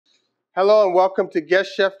Hello and welcome to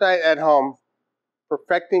Guest Chef Night at Home,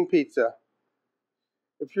 Perfecting Pizza.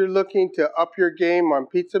 If you're looking to up your game on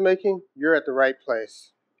pizza making, you're at the right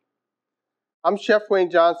place. I'm Chef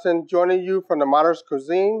Wayne Johnson, joining you from the Modernist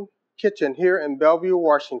Cuisine kitchen here in Bellevue,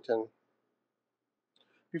 Washington.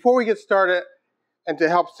 Before we get started, and to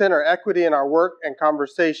help center equity in our work and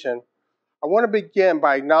conversation, I want to begin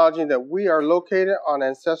by acknowledging that we are located on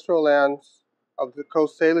ancestral lands of the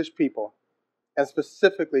Coast Salish people, and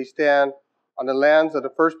specifically stand on the lands of the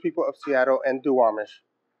first people of Seattle and Duwamish.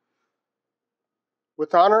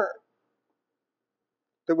 With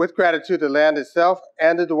gratitude to the land itself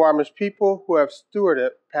and the Duwamish people who have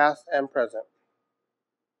stewarded past and present.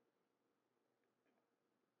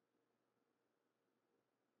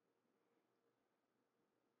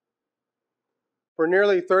 For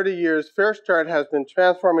nearly 30 years, Fair Start has been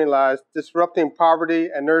transforming lives, disrupting poverty,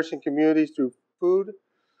 and nourishing communities through food,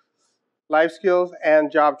 life skills, and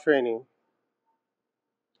job training.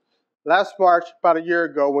 Last March, about a year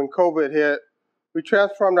ago, when COVID hit, we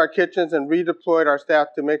transformed our kitchens and redeployed our staff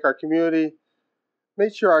to made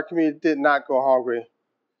sure our community did not go hungry.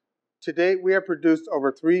 To date, we have produced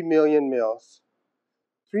over 3 million meals.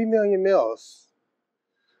 3 million meals.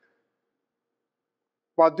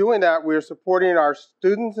 While doing that, we are supporting our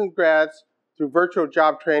students and grads through virtual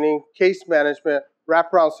job training, case management,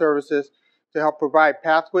 wraparound services to help provide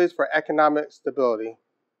pathways for economic stability.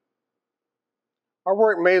 Our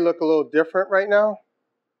work may look a little different right now,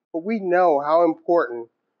 but we know how important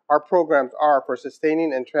our programs are for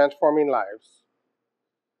sustaining and transforming lives.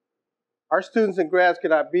 Our students and grads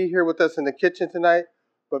cannot be here with us in the kitchen tonight,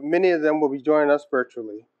 but many of them will be joining us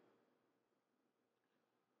virtually.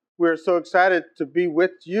 We are so excited to be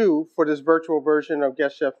with you for this virtual version of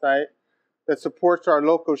Guest Chef Night that supports our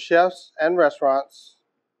local chefs and restaurants,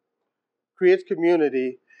 creates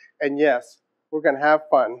community, and yes, we're going to have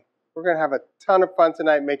fun. We're going to have a ton of fun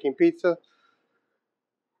tonight making pizza.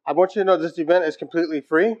 I want you to know this event is completely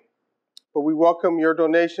free, but we welcome your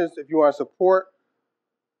donations. If you want to support,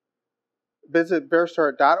 visit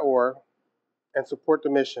bearstart.org and support the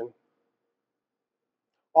mission.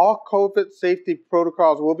 All COVID safety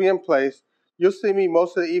protocols will be in place. You'll see me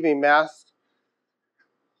most of the evening masked.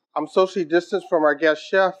 I'm socially distanced from our guest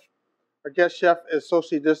chef. Our guest chef is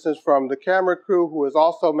socially distanced from the camera crew, who is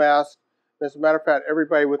also masked. As a matter of fact,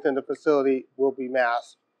 everybody within the facility will be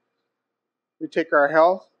masked. We take our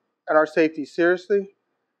health and our safety seriously,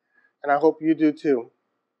 and I hope you do too.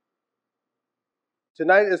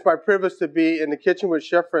 Tonight it's my privilege to be in the kitchen with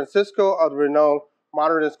Chef Francisco of the renowned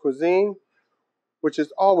Modernist Cuisine, which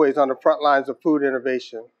is always on the front lines of food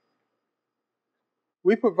innovation.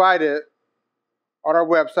 We provided on our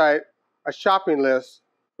website a shopping list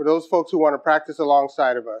for those folks who want to practice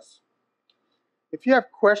alongside of us. If you have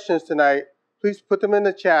questions tonight, please put them in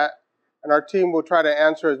the chat, and our team will try to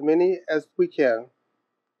answer as many as we can.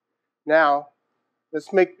 Now,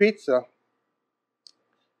 let's make pizza.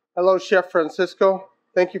 Hello, Chef Francisco.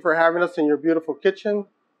 Thank you for having us in your beautiful kitchen.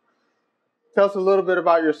 Tell us a little bit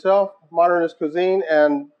about yourself, Modernist Cuisine,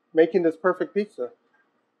 and making this perfect pizza.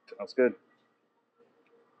 Sounds good.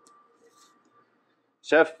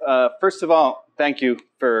 Chef, first of all, thank you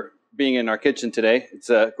for being in our kitchen today. It's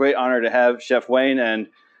a great honor to have Chef Wayne and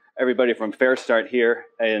everybody from Fair Start here.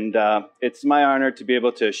 And it's my honor to be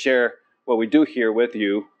able to share what we do here with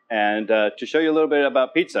you and to show you a little bit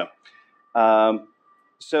about pizza.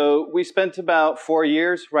 So we spent about 4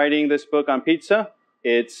 years writing this book on pizza.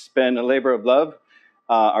 It's been a labor of love.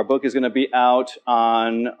 Our book is going to be out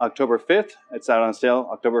on October 5th. It's out on sale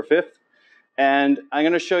October 5th. And I'm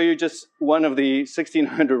going to show you just one of the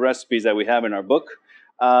 1,600 recipes that we have in our book.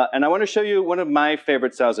 And I want to show you one of my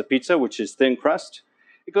favorite styles of pizza, which is thin crust.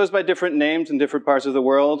 It goes by different names in different parts of the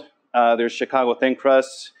world. There's Chicago thin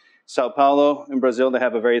crust, Sao Paulo in Brazil, they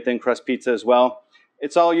have a very thin crust pizza as well.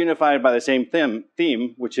 It's all unified by the same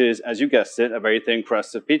theme, which is, as you guessed it, a very thin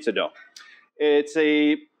crust of pizza dough.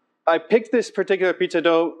 I picked this particular pizza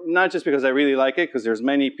dough not just because I really like it, because there's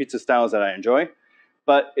many pizza styles that I enjoy,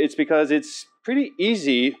 but it's because it's pretty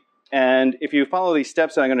easy, and if you follow these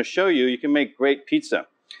steps that I'm going to show you, you can make great pizza.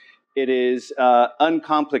 It is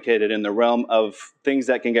uncomplicated in the realm of things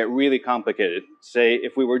that can get really complicated. Say,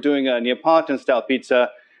 if we were doing a Neapolitan-style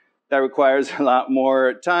pizza, that requires a lot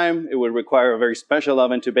more time. It would require a very special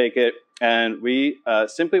oven to bake it, and we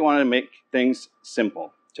simply wanted to make things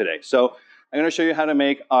simple today. So I'm going to show you how to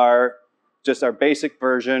make our basic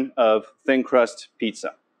version of thin crust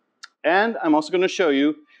pizza. And I'm also going to show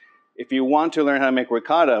you, if you want to learn how to make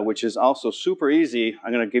ricotta, which is also super easy,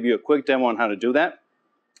 I'm going to give you a quick demo on how to do that.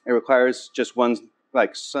 It requires just one,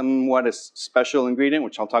 somewhat a special ingredient,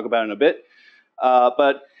 which I'll talk about in a bit.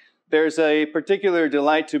 But there's a particular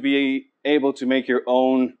delight to be able to make your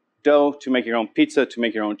own dough, to make your own pizza, to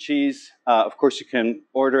make your own cheese. Of course, you can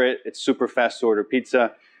order it. It's super fast to order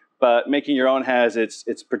pizza, but making your own has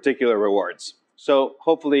its particular rewards. So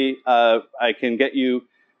hopefully, I can get you,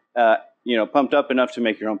 pumped up enough to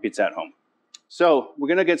make your own pizza at home. So we're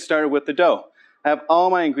going to get started with the dough. I have all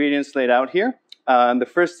my ingredients laid out here. And the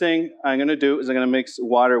first thing I'm going to do is I'm going to mix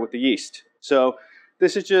water with the yeast. So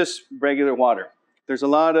this is just regular water. There's a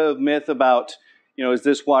lot of myth about, is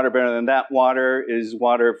this water better than that water? Is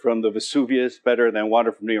water from the Vesuvius better than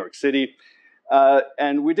water from New York City?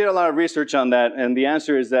 And we did a lot of research on that. And the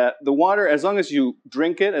answer is that the water, as long as you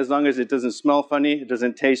drink it, as long as it doesn't smell funny, it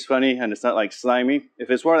doesn't taste funny, and it's not like slimy, if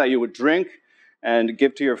it's water that you would drink and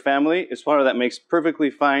give to your family, it's water that makes perfectly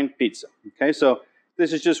fine pizza. Okay, so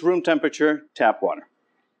this is just room temperature tap water.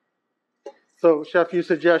 So, Chef, you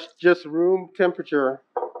suggest just room temperature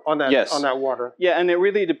on that, yes, on that water? Yeah, and it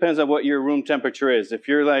really depends on what your room temperature is. If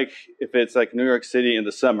it's like New York City in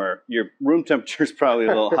the summer, your room temperature is probably a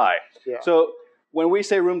little high. Yeah. So when we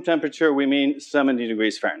say room temperature, we mean 70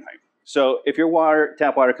 degrees Fahrenheit. So if your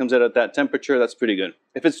tap water comes out at that temperature, that's pretty good.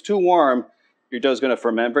 If it's too warm, your dough is going to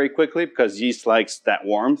ferment very quickly because yeast likes that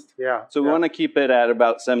warmth. Yeah. So we want to keep it at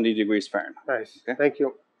about 70 degrees Fahrenheit. Nice. Okay? Thank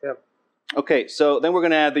you. Yeah. Okay, so then we're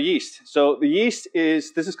going to add the yeast. So the yeast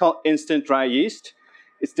this is called instant dry yeast.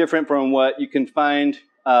 It's different from what you can find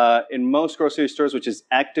in most grocery stores, which is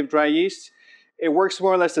active dry yeast. It works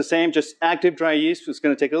more or less the same, just active dry yeast is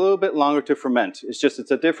going to take a little bit longer to ferment. It's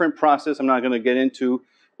a different process. I'm not going to get into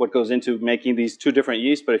what goes into making these two different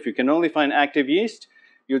yeasts, but if you can only find active yeast,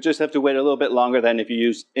 you'll just have to wait a little bit longer than if you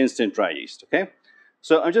use instant dry yeast, okay?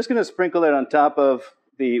 So I'm just going to sprinkle it on top of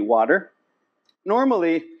the water.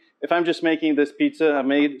 Normally, if I'm just making this pizza, I've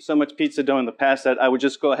made so much pizza dough in the past that I would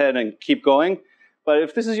just go ahead and keep going. But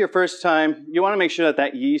if this is your first time, you want to make sure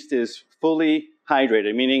that yeast is fully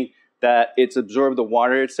hydrated, meaning that it's absorbed the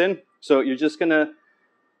water it's in. So you're just going to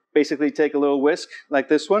basically take a little whisk like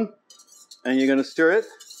this one, and you're going to stir it.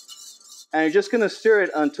 And you're just going to stir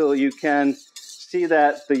it until you can see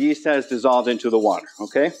that the yeast has dissolved into the water,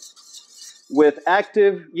 okay? With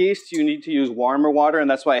active yeast, you need to use warmer water, and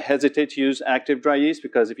that's why I hesitate to use active dry yeast,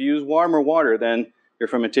 because if you use warmer water, then your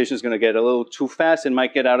fermentation is going to get a little too fast and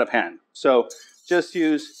might get out of hand. So just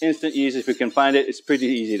use instant yeast if you can find it. It's pretty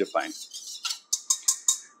easy to find.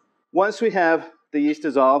 Once we have the yeast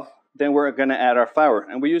dissolved, then we're going to add our flour.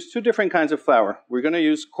 And we use two different kinds of flour. We're going to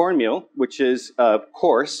use cornmeal, which is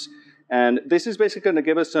coarse. And this is basically going to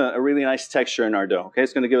give us a really nice texture in our dough. Okay,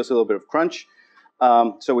 it's going to give us a little bit of crunch.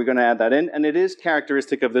 So we're going to add that in. And it is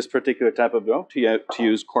characteristic of this particular type of dough to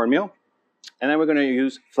use cornmeal. And then we're going to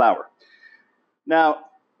use flour. Now,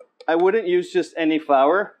 I wouldn't use just any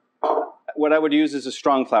flour. What I would use is a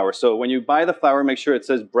strong flour. So when you buy the flour, make sure it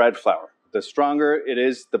says bread flour. The stronger it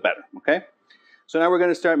is, the better, okay? So now we're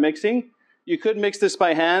going to start mixing. You could mix this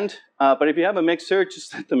by hand, but if you have a mixer,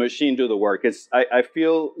 just let the machine do the work. I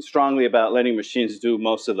feel strongly about letting machines do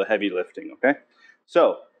most of the heavy lifting, okay?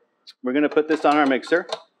 So we're going to put this on our mixer.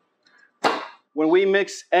 When we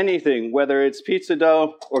mix anything, whether it's pizza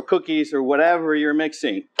dough or cookies or whatever you're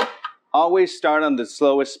mixing, always start on the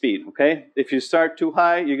slowest speed, okay? If you start too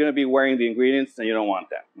high, you're going to be wearing the ingredients, and you don't want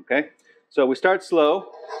that, okay? So we start slow.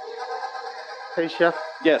 Hey, Chef.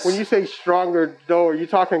 Yes. When you say stronger dough, are you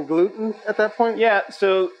talking gluten at that point? Yeah,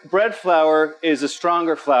 so bread flour is a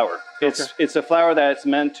stronger flour. It's a flour that's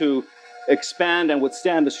meant to expand and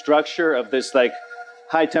withstand the structure of this like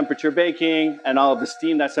high temperature baking and all of the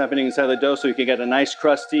steam that's happening inside the dough, so you can get a nice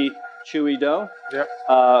crusty, chewy dough.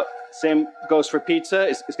 Yep. Same goes for pizza.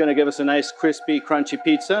 It's going to give us a nice crispy, crunchy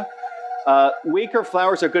pizza. Weaker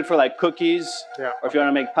flours are good for like cookies, or if you want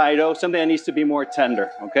to make pie dough, something that needs to be more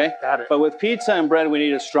tender, okay? Got it. But with pizza and bread, we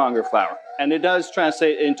need a stronger flour. And it does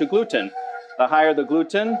translate into gluten. The higher the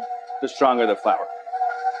gluten, the stronger the flour.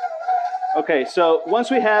 Okay, so once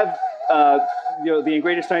we have the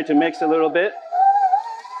ingredients starting to mix a little bit,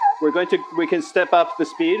 we can step up the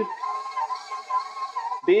speed.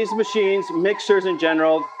 These machines, mixers in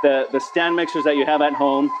general, the stand mixers that you have at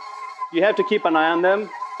home, you have to keep an eye on them.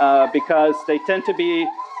 Because they tend to be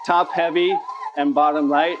top heavy and bottom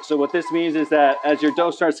light. So what this means is that as your dough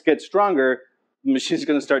starts to get stronger, the machine's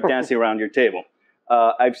going to start dancing around your table.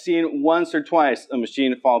 I've seen once or twice a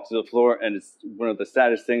machine fall to the floor, and it's one of the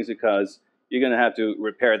saddest things because you're going to have to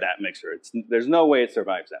repair that mixer. There's no way it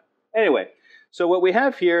survives that. Anyway, so what we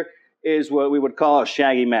have here is what we would call a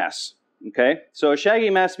shaggy mass. Okay, so a shaggy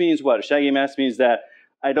mass means what? A shaggy mass means that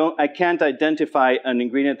I can't identify an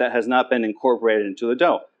ingredient that has not been incorporated into the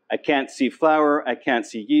dough. I can't see flour, I can't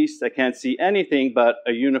see yeast, I can't see anything but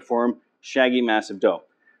a uniform, shaggy mass of dough.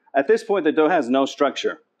 At this point, the dough has no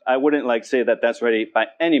structure. I wouldn't say that that's ready by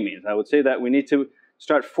any means. I would say that we need to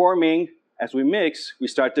start forming, as we mix, we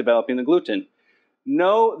start developing the gluten.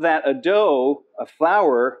 Know that a dough, a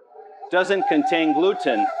flour, doesn't contain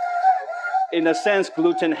gluten. In a sense,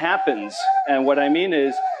 gluten happens. And what I mean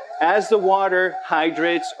is, as the water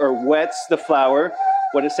hydrates or wets the flour,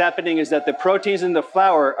 what is happening is that the proteins in the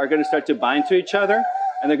flour are going to start to bind to each other,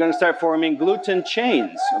 and they're going to start forming gluten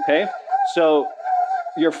chains, okay? So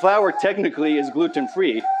your flour technically is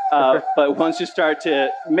gluten-free, but once you start to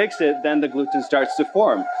mix it, then the gluten starts to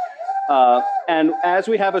form. And as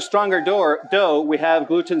we have a stronger dough, we have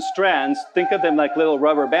gluten strands. Think of them like little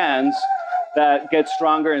rubber bands that get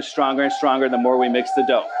stronger and stronger and stronger the more we mix the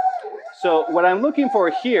dough. So what I'm looking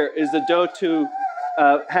for here is the dough to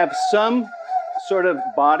have some sort of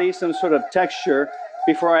body, some sort of texture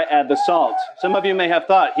before I add the salt. Some of you may have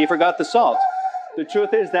thought, he forgot the salt. The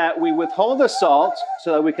truth is that we withhold the salt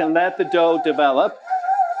so that we can let the dough develop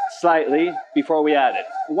slightly before we add it.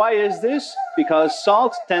 Why is this? Because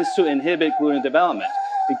salt tends to inhibit gluten development.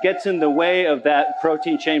 It gets in the way of that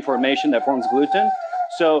protein chain formation that forms gluten.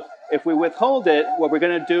 So if we withhold it, what we're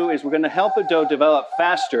going to do is we're going to help the dough develop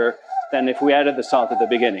faster than if we added the salt at the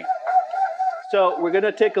beginning. So we're going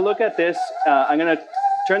to take a look at this. I'm going to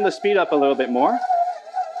turn the speed up a little bit more.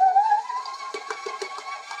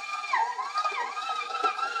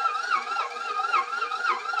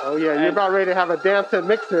 Oh yeah, you're about ready to have a dancing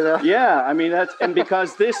mixer there. Yeah, I mean, and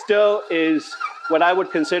because this dough is what I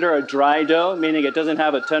would consider a dry dough, meaning it doesn't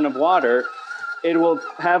have a ton of water, it will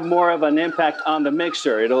have more of an impact on the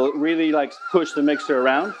mixer. It'll really push the mixer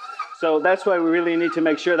around. So that's why we really need to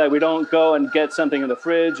make sure that we don't go and get something in the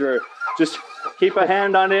fridge, or just keep a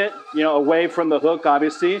hand on it, away from the hook,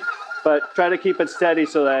 obviously, but try to keep it steady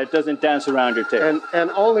so that it doesn't dance around your table. And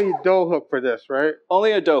only dough hook for this, right?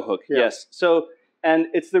 Only a dough hook, yeah. Yes. So, and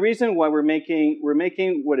it's the reason why we're making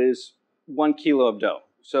what is 1 kilo of dough.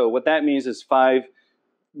 So what that means is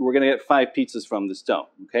we're going to get 5 pizzas from this dough,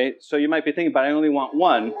 okay? So you might be thinking, but I only want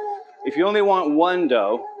one. If you only want one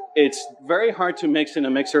dough, it's very hard to mix in a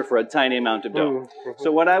mixer for a tiny amount of dough. Mm-hmm.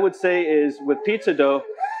 So what I would say is with pizza dough,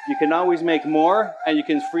 you can always make more, and you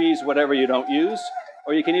can freeze whatever you don't use,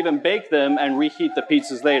 or you can even bake them and reheat the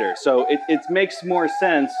pizzas later. So it makes more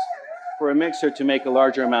sense for a mixer to make a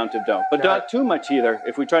larger amount of dough. But not too much either.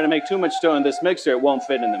 If we try to make too much dough in this mixer, it won't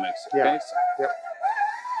fit in the mixer. Yeah. Okay? Yep.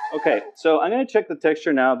 Okay, so I'm going to check the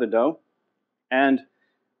texture now of the dough. And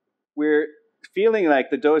we're feeling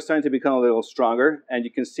like the dough is starting to become a little stronger. And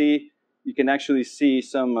you can actually see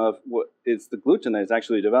some of what is the gluten that is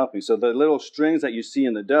actually developing. So the little strings that you see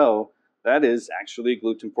in the dough, that is actually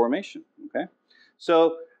gluten formation. Okay,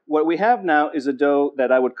 so what we have now is a dough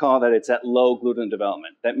that I would call that it's at low gluten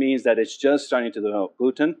development. That means that it's just starting to develop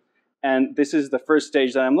gluten. And this is the first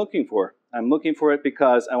stage that I'm looking for. I'm looking for it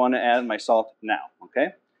because I want to add my salt now, okay?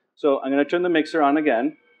 So I'm going to turn the mixer on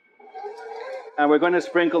again. And we're going to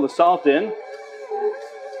sprinkle the salt in.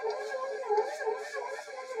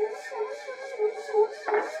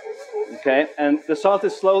 Okay, and the salt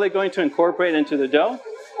is slowly going to incorporate into the dough.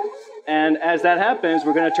 And as that happens,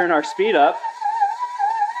 we're going to turn our speed up.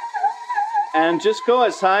 And just go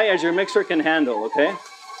as high as your mixer can handle, okay?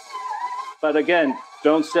 But again,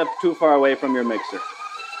 don't step too far away from your mixer.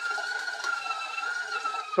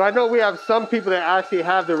 So I know we have some people that actually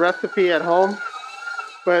have the recipe at home,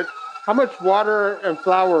 but how much water and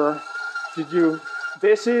flour did you?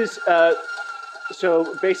 This is,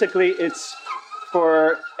 so basically it's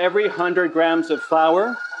for every 100 grams of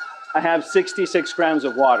flour, I have 66 grams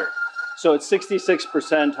of water. So it's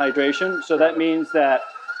 66% hydration. So that means that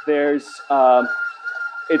there's,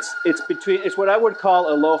 it's what I would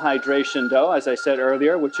call a low hydration dough, as I said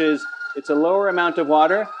earlier, which is it's a lower amount of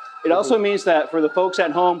water. It also means that for the folks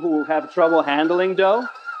at home who have trouble handling dough,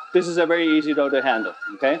 this is a very easy dough to handle,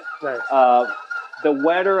 okay? Nice. The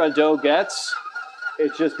wetter a dough gets,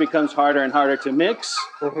 it just becomes harder and harder to mix,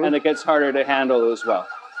 and it gets harder to handle as well.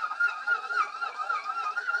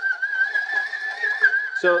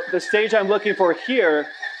 So the stage I'm looking for here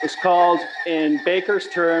is called, in baker's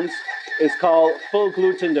terms, is called full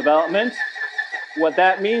gluten development. What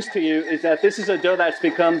that means to you is that this is a dough that's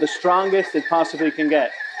become the strongest it possibly can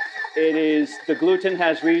get. The gluten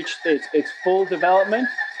has reached its full development,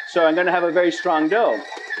 so I'm going to have a very strong dough.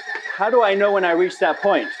 How do I know when I reach that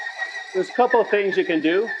point? There's a couple of things you can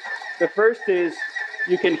do. The first is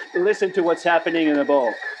you can listen to what's happening in the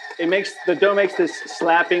bowl. The dough makes this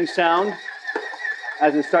slapping sound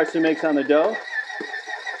as it starts to mix on the dough.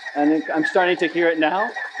 And I'm starting to hear it now.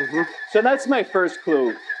 So that's my first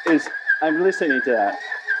clue, is I'm listening to that.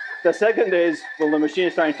 The second is, well, the machine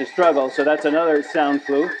is starting to struggle, so that's another sound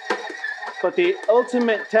clue. But the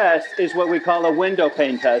ultimate test is what we call a window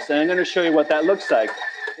pane test, and I'm going to show you what that looks like,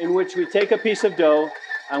 in which we take a piece of dough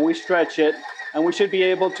and we stretch it, and we should be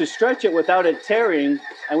able to stretch it without it tearing,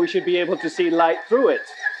 and we should be able to see light through it.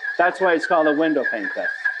 That's why it's called a window pane test.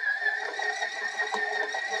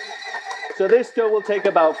 So this dough will take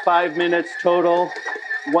about 5 minutes total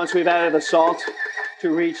once we've added the salt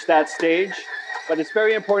to reach that stage. But it's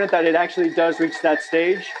very important that it actually does reach that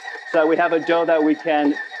stage so that we have a dough that we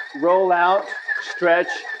can roll out, stretch,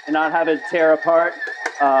 and not have it tear apart.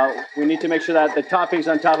 We need to make sure that the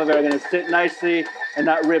toppings on top of it are going to sit nicely and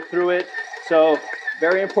not rip through it. So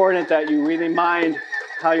very important that you really mind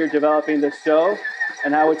how you're developing this dough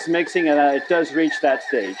and how it's mixing and that it does reach that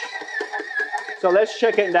stage. So let's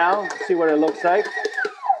check it now, see what it looks like.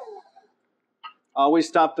 Always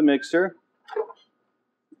stop the mixer.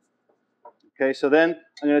 Okay, so then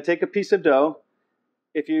I'm going to take a piece of dough.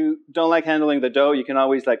 If you don't like handling the dough, you can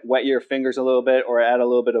always like wet your fingers a little bit or add a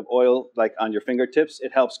little bit of oil like on your fingertips.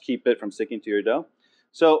 It helps keep it from sticking to your dough.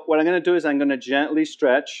 So what I'm going to do is I'm going to gently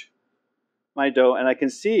stretch my dough, and I can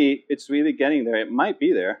see it's really getting there. It might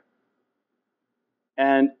be there.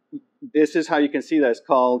 And this is how you can see that it's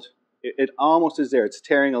called, it almost is there. It's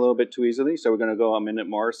tearing a little bit too easily, so we're going to go a minute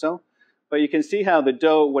more or so. But you can see how the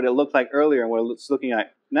dough, what it looked like earlier and what it's looking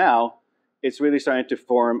at now, it's really starting to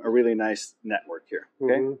form a really nice network here,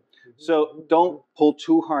 okay? Mm-hmm. So don't pull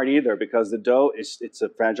too hard either, because the dough, it's a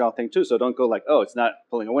fragile thing too. So don't go like, oh, it's not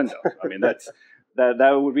pulling a window. I mean,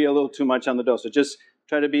 that would be a little too much on the dough. So just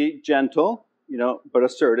try to be gentle, but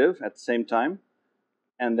assertive at the same time.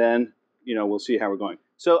 And then, we'll see how we're going.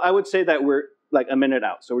 So I would say that we're like a minute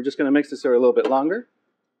out. So we're just gonna mix this here a little bit longer.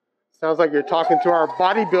 Sounds like you're talking to our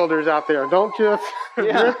bodybuilders out there. Don't just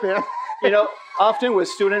rip it. Often with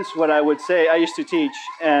students, what I would say, I used to teach,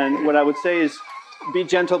 and what I would say is be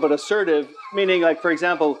gentle but assertive, meaning like, for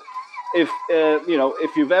example, if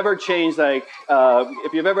you've ever changed, like,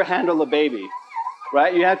 if you've ever handled a baby,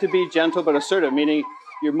 right, you have to be gentle but assertive, meaning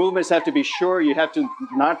your movements have to be sure, you have to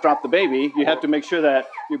not drop the baby, you have to make sure that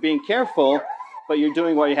you're being careful, but you're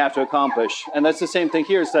doing what you have to accomplish. And that's the same thing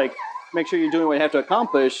here. It's like, make sure you're doing what you have to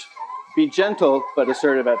accomplish, be gentle but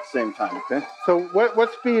assertive at the same time, okay? So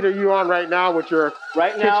what speed are you on right now with your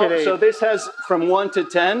kitchen aid? So this has from 1 to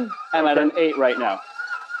 10. I'm at an 8 right now,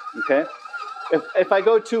 okay? If I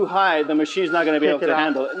go too high, the machine's not going to be able to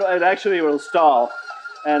handle it. No, it actually will stall,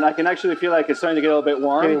 and I can actually feel like it's starting to get a little bit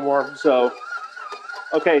warm. Getting warm. So,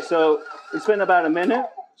 okay, so it's been about a minute.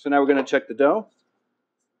 So now we're going to check the dough.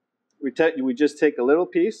 We just take a little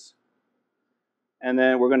piece, and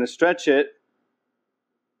then we're going to stretch it.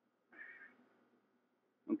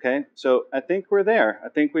 Okay, so I think we're there. I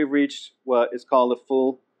think we've reached what is called a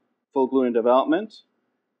full gluten development.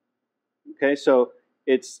 Okay, so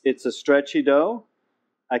it's a stretchy dough.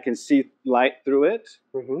 I can see light through it,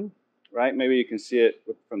 right? Maybe you can see it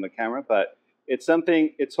from the camera, but it's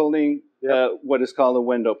holding what is called a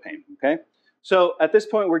window pane, okay? So at this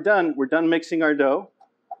point, we're done mixing our dough.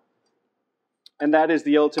 And that is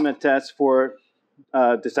the ultimate test for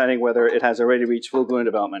deciding whether it has already reached full gluten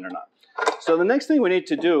development or not. So the next thing we need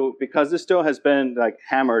to do, because this dough has been like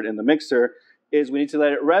hammered in the mixer, is we need to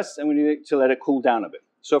let it rest and we need to let it cool down a bit.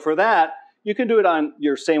 So for that, you can do it on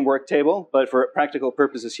your same work table, but for practical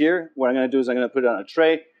purposes here, what I'm going to do is I'm going to put it on a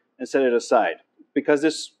tray and set it aside, because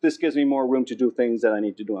this gives me more room to do things that I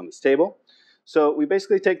need to do on this table. So we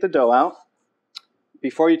basically take the dough out.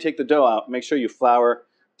 Before you take the dough out, make sure you flour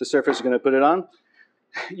the surface you're going to put it on.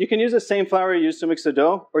 You can use the same flour you used to mix the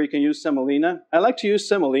dough, or you can use semolina. I like to use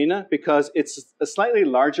semolina because it's a slightly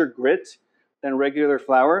larger grit than regular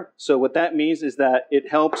flour. So what that means is that it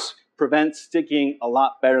helps prevent sticking a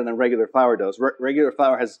lot better than regular flour does. Regular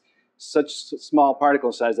flour has such small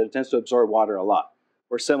particle size that it tends to absorb water a lot.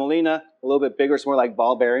 Or semolina, a little bit bigger, it's more like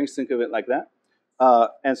ball bearings, think of it like that.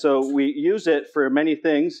 And so we use it for many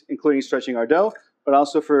things, including stretching our dough, but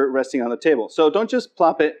also for resting on the table. So don't just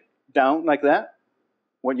plop it down like that.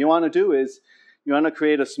 What you want to do is you want to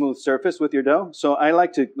create a smooth surface with your dough. So I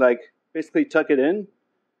like to basically tuck it in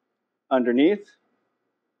underneath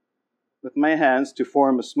with my hands to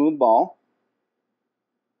form a smooth ball.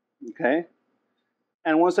 Okay.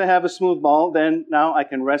 And once I have a smooth ball, then now I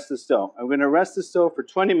can rest this dough. I'm going to rest this dough for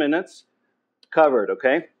 20 minutes covered,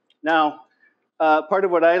 okay? Now, part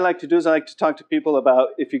of what I like to do is I like to talk to people about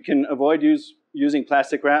if you can avoid using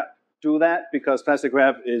plastic wrap, do that, because plastic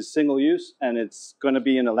wrap is single use and it's going to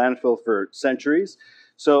be in a landfill for centuries.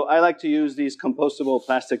 So I like to use these compostable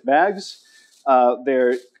plastic bags.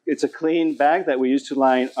 It's a clean bag that we use to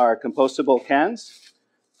line our compostable cans.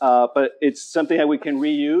 but it's something that we can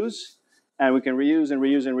reuse, and we can reuse and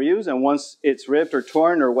reuse and reuse. And once it's ripped or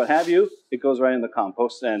torn or what have you, it goes right in the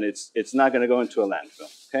compost, and it's not going to go into a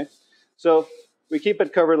landfill. Okay, so we keep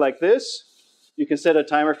it covered like this. You can set a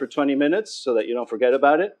timer for 20 minutes so that you don't forget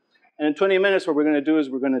about it. And in 20 minutes, what we're going to do is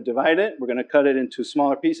we're going to divide it. We're going to cut it into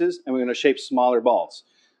smaller pieces, and we're going to shape smaller balls.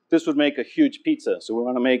 This would make a huge pizza. So we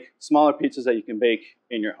want to make smaller pizzas that you can bake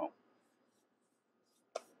in your home.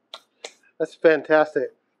 That's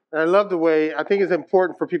fantastic. And I love the way, I think it's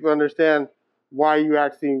important for people to understand why you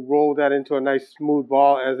actually roll that into a nice smooth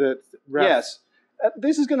ball as it rests. Yes.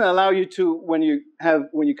 This is going to allow you to, when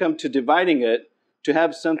you come to dividing it, to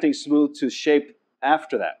have something smooth to shape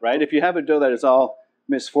after that, right? If you have a dough that is all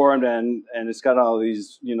misformed and it's got all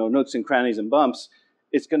these, nooks and crannies and bumps,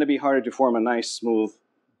 it's going to be harder to form a nice smooth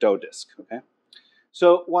dough disc. Okay.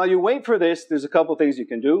 So while you wait for this, there's a couple things you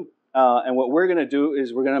can do. And what we're going to do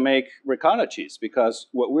is we're going to make ricotta cheese, because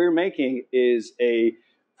what we're making is a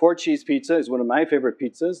 4-cheese pizza. Is one of my favorite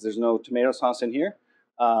pizzas. There's no tomato sauce in here,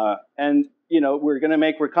 and we're going to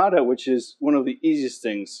make ricotta, which is one of the easiest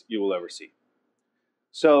things you will ever see.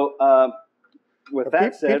 So. With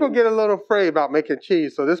that said, people get a little afraid about making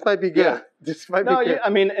cheese, so this might be good. Yeah. This might be good. Yeah, I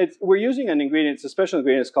mean, we're using an ingredient. It's a special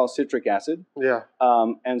ingredient. It's called citric acid. Yeah.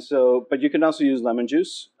 But you can also use lemon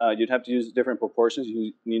juice. You'd have to use different proportions.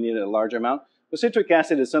 You need a larger amount. But citric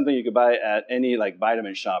acid is something you could buy at any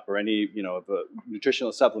vitamin shop or any of the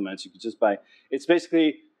nutritional supplements. You could just buy. It's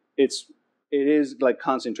basically it is like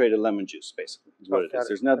concentrated lemon juice. Basically, is what it is.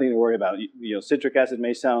 There's nothing to worry about. Citric acid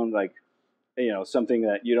may sound like something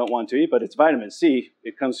that you don't want to eat, but it's vitamin C.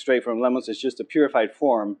 It comes straight from lemons. It's just a purified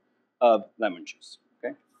form of lemon juice.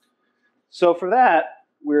 Okay. So for that,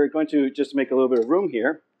 we're going to just make a little bit of room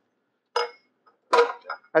here.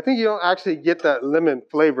 I think you don't actually get that lemon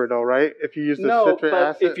flavor, though, right? If you use the citric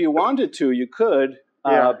acid. If you wanted to, you could,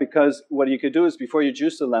 because what you could do is before you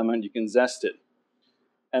juice the lemon, you can zest it.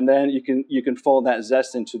 And then you can fold that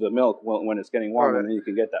zest into the milk when it's getting warm, and then you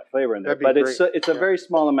can get that flavor in there. But it's a very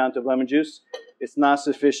small amount of lemon juice. It's not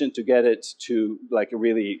sufficient to get it to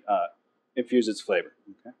really infuse its flavor.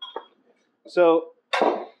 Okay. So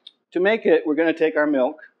to make it, we're going to take our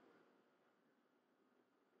milk.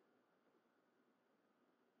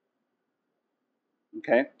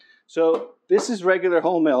 Okay. So this is regular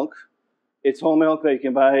whole milk. It's whole milk that you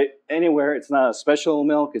can buy anywhere. It's not a special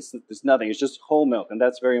milk. It's nothing. It's just whole milk, and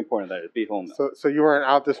that's very important that it be whole milk. So you weren't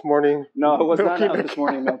out this morning? No, I was not out this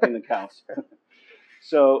morning milking the cows.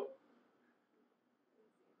 So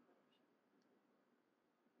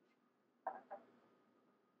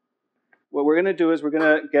what we're going to do is we're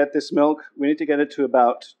going to get this milk. We need to get it to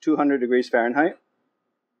about 200 degrees Fahrenheit.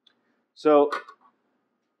 So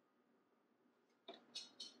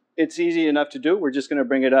it's easy enough to do. We're just going to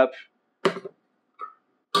bring it up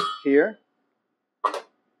here.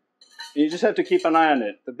 You just have to keep an eye on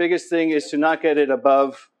it. The biggest thing is to not get it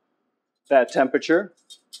above that temperature.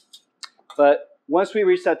 But once we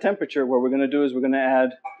reach that temperature, what we're going to do is we're going to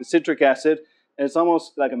add the citric acid. And it's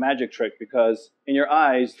almost like a magic trick, because in your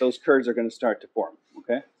eyes, those curds are going to start to form.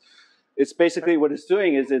 Okay? It's basically what it's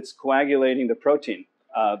doing is it's coagulating the protein.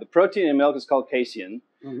 The protein in milk is called casein.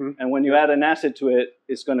 Mm-hmm. And when you add an acid to it,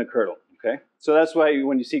 it's going to curdle. Okay? So that's why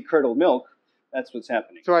when you see curdled milk, that's what's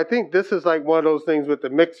happening. So I think this is like one of those things with the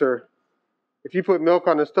mixer. If you put milk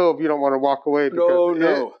on the stove, you don't want to walk away. Because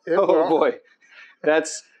oh boy.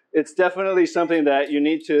 It's definitely something that you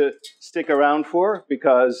need to stick around for,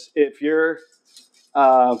 because if your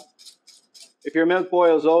milk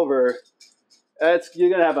boils over, you're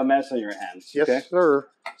going to have a mess on your hands. Yes, okay? sir.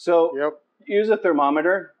 So use a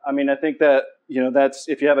thermometer. I mean, I think that, that's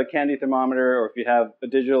if you have a candy thermometer, or if you have a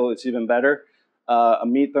digital, it's even better. A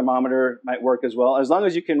meat thermometer might work as well. As long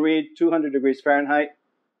as you can read 200 degrees Fahrenheit,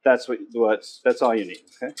 that's all you need.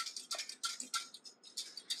 Okay.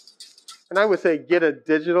 And I would say get a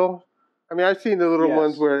digital. I mean, I've seen the little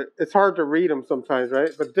ones where it's hard to read them sometimes, right?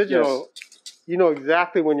 But digital, you know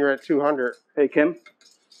exactly when you're at 200. Hey, Kim, can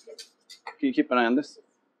you keep an eye on this?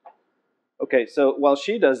 Okay, so while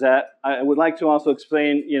she does that, I would like to also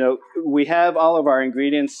explain, we have all of our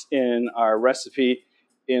ingredients in our recipe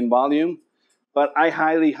in volume, but I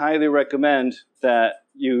highly, highly recommend that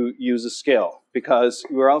you use a scale, because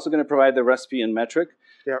we're also going to provide the recipe in metric.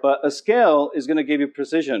 Yep. But a scale is going to give you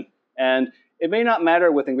precision. And it may not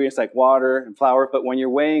matter with ingredients like water and flour, but when you're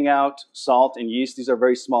weighing out salt and yeast, these are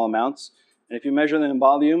very small amounts. And if you measure them in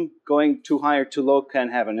volume, going too high or too low can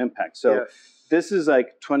have an impact. So this is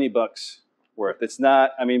like $20 worth. It's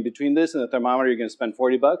not, I mean, between this and the thermometer, you're going to spend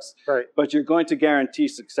 $40. Right. But you're going to guarantee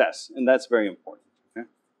success, and that's very important. Okay?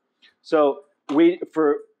 So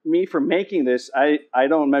me for making this, I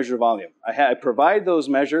don't measure volume. I provide those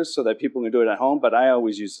measures so that people can do it at home, but I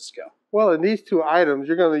always use the scale. Well, and these two items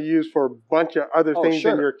you're going to use for a bunch of other things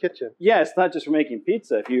in your kitchen. Yeah, it's not just for making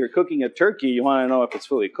pizza. If you're cooking a turkey, you want to know if it's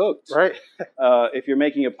fully cooked. Right. If you're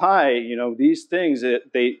making a pie, you know, these things,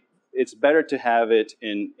 it's better to have it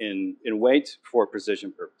in weight for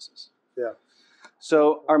precision purposes. Yeah.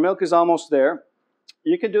 So our milk is almost there.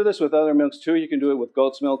 You can do this with other milks too. You can do it with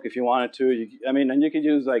goat's milk if you wanted to. And you can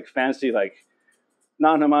use like fancy, like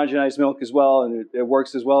non-homogenized milk as well, and it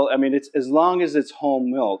works as well. I mean, it's as long as it's home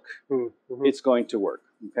milk, it's going to work.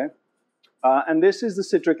 Okay. And this is the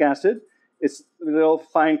citric acid. It's little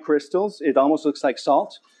fine crystals. It almost looks like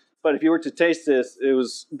salt. But if you were to taste this,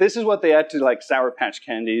 this is what they add to like Sour Patch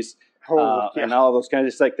candies and all those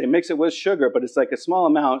kinds. It's like they mix it with sugar, but it's like a small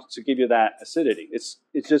amount to give you that acidity. It's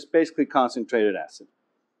just basically concentrated acid.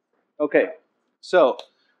 Okay, so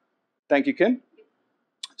thank you, Kim.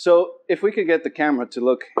 So if we could get the camera to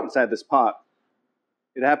look inside this pot,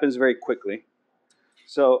 it happens very quickly.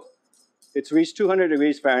 So it's reached 200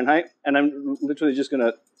 degrees Fahrenheit, and I'm literally just going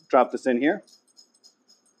to drop this in here.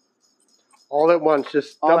 All at once,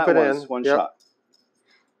 just dump it in. One shot.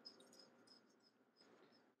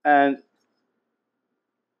 And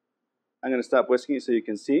I'm going to stop whisking so you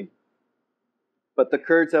can see. But the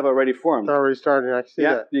curds have already formed. They're already starting. I see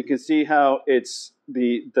that. You can see how it's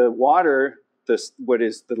the water, what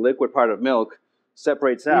is the liquid part of milk,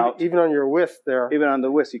 separates out. Even on your whisk there. Even on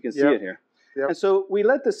the whisk, you can see it here. Yep. And so we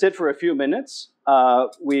let this sit for a few minutes.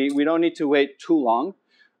 We don't need to wait too long,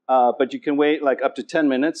 but you can wait like up to 10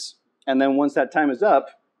 minutes. And then once that time is up,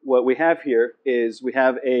 what we have here is we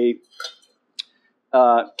have a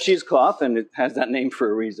cheesecloth, and it has that name for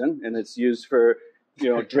a reason, and it's used for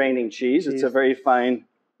draining cheese. It's a very fine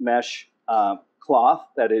mesh cloth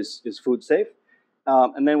that is food safe.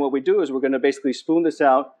 And then what we do is we're going to basically spoon this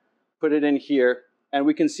out, put it in here, and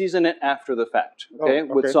we can season it after the fact,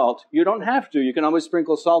 with salt. You don't have to. You can always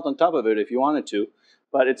sprinkle salt on top of it if you wanted to,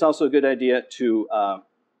 but it's also a good idea to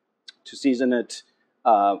season it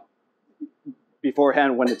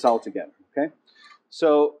beforehand when it's all together, okay?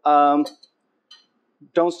 So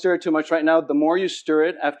don't stir it too much right now. The more you stir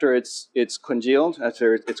it after it's congealed,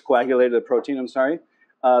 after it's coagulated, the protein, I'm sorry,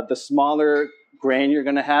 the smaller grain you're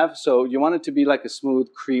going to have. So you want it to be like a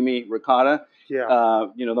smooth, creamy ricotta. Yeah.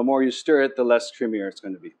 The more you stir it, the less creamier it's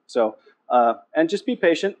going to be. So, and just be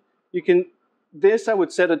patient. You can, I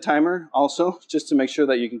would set a timer also, just to make sure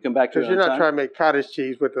that you can come back to it. Because you're not trying to make cottage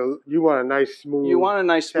cheese you want a nice smooth. You want a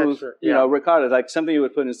nice smooth, ricotta, like something you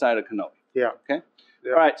would put inside a cannoli. Yeah. Okay.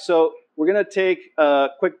 Yeah. All right. So we're going to take a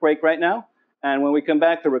quick break right now. And when we come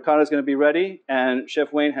back, the ricotta is going to be ready. And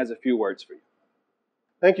Chef Wayne has a few words for you.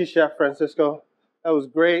 Thank you, Chef Francisco. That was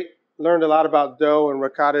great. Learned a lot about dough and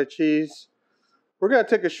ricotta cheese. We're going to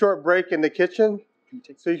take a short break in the kitchen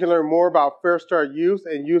so you can learn more about Fair Start Youth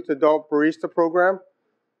and Youth Adult Barista Program.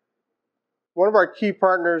 One of our key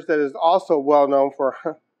partners that is also well known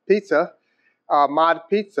for pizza, Mod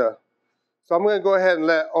Pizza. So I'm going to go ahead and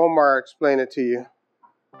let Omar explain it to you.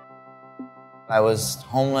 I was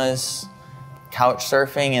homeless, couch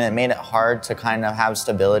surfing, and it made it hard to kind of have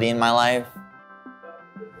stability in my life.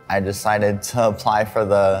 I decided to apply for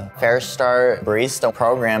the Fair Start Barista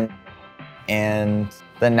Program. And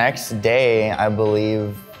the next day, I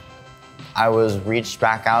believe, I was reached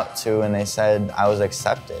back out to and they said I was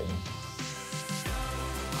accepted.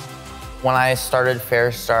 When I started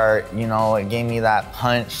Fair Start, it gave me that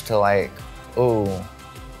punch to like, ooh,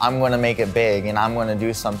 I'm gonna make it big and I'm gonna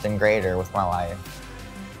do something greater with my life.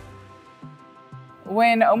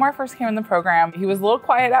 When Omar first came in the program, he was a little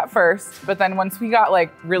quiet at first, but then once we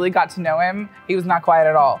really got to know him, he was not quiet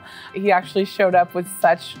at all. He actually showed up with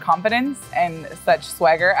such confidence and such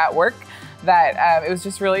swagger at work that it was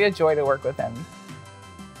just really a joy to work with him.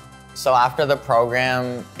 So after the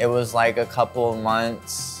program, it was like a couple of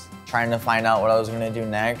months trying to find out what I was gonna do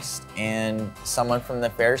next, and someone from the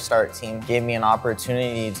Fair Start team gave me an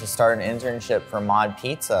opportunity to start an internship for Mod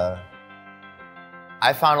Pizza.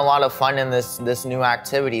 I found a lot of fun in this new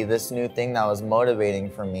activity, this new thing that was motivating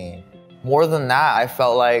for me. More than that, I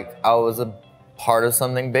felt like I was a part of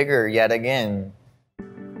something bigger yet again.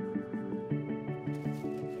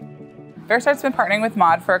 Fair Start's been partnering with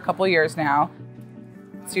Mod for a couple years now.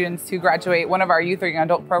 Students who graduate one of our youth or young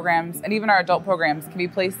adult programs and even our adult programs can be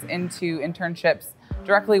placed into internships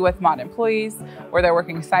directly with Mod employees where they're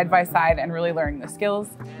working side by side and really learning the skills.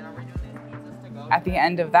 At the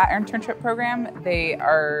end of that internship program, they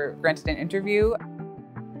are granted an interview.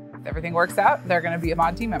 If everything works out, they're going to be a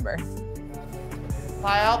Mod team member.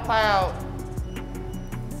 Ply out, ply out.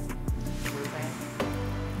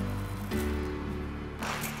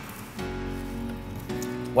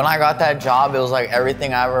 When I got that job, it was like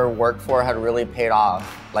everything I ever worked for had really paid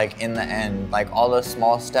off. Like in the end, like all the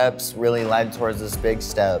small steps really led towards this big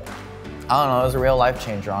step. I don't know, it was a real life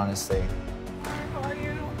changer, honestly. How are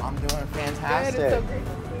you? I'm doing fantastic. Good, it's so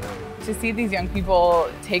great to see these young people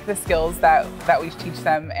take the skills that we teach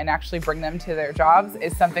them and actually bring them to their jobs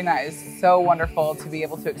is something that is so wonderful to be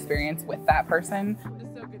able to experience with that person.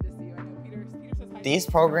 It's so good to see you. I know Peter says hi. These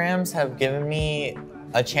programs have given me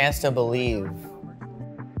a chance to believe,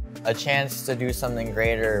 a chance to do something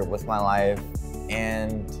greater with my life,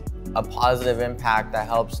 and a positive impact that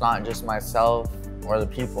helps not just myself or the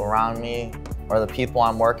people around me or the people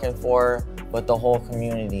I'm working for, but the whole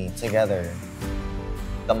community together.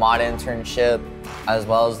 The Mod internship, as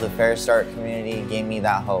well as the Fair Start community, gave me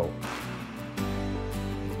that hope.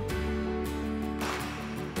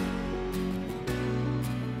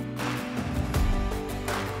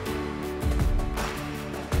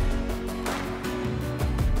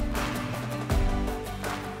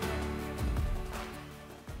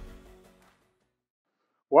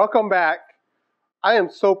 Welcome back. I am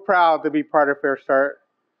so proud to be part of Fair Start.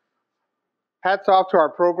 Hats off to our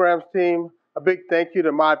programs team. A big thank you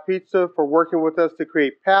to Mod Pizza for working with us to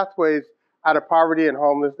create pathways out of poverty and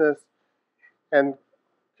homelessness. And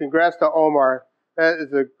congrats to Omar. That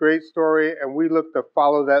is a great story, and we look to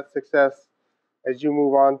follow that success as you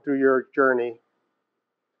move on through your journey.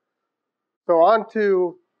 So on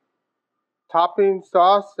to topping,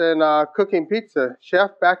 sauce, and cooking pizza.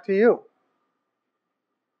 Chef, back to you.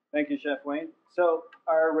 Thank you, Chef Wayne. So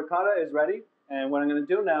our ricotta is ready, and what I'm going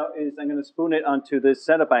to do now is I'm going to spoon it onto this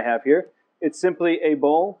setup I have here. It's simply a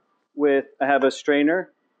bowl with, I have a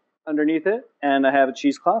strainer underneath it, and I have a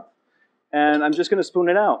cheesecloth, and I'm just going to spoon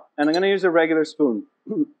it out. And I'm going to use a regular spoon.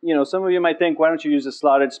 You know, some of you might think, why don't you use a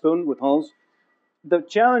slotted spoon with holes? The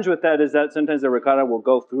challenge with that is that sometimes the ricotta will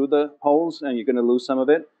go through the holes, and you're going to lose some of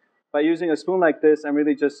it. By using a spoon like this, I'm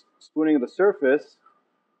really just spooning the surface,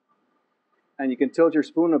 and you can tilt your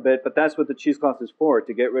spoon a bit, but that's what the cheesecloth is for,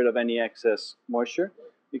 to get rid of any excess moisture.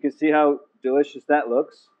 You can see how delicious that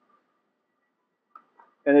looks.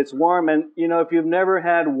 And it's warm, and you know, if you've never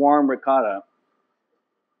had warm ricotta,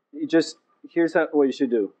 here's what you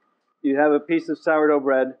should do. You have a piece of sourdough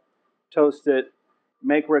bread, toast it,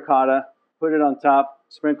 make ricotta, put it on top,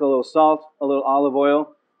 sprinkle a little salt, a little olive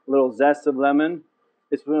oil, a little zest of lemon.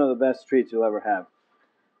 It's one of the best treats you'll ever have.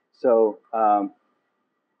 So,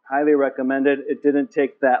 highly recommended. It didn't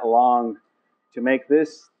take that long to make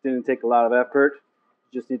this. Didn't take a lot of effort.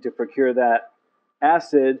 You just need to procure that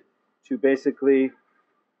acid to basically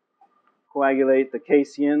coagulate the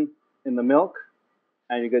casein in the milk,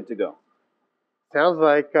 and you're good to go. Sounds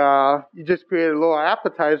like you just created a little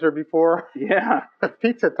appetizer before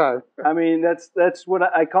pizza time. I mean, that's what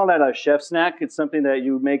I call that a chef snack. It's something that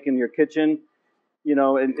you make in your kitchen, you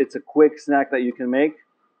know, and it's a quick snack that you can make.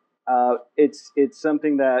 It's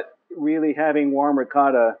something that really having warm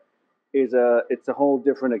ricotta it's a whole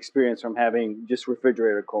different experience from having just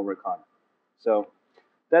refrigerated cold ricotta. So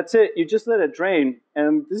that's it. You just let it drain,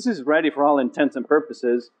 and this is ready for all intents and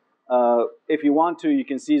purposes. If you want to, you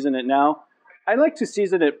can season it now. I like to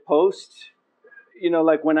season it post, you know,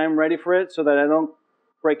 like when I'm ready for it, so that I don't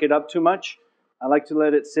break it up too much. I like to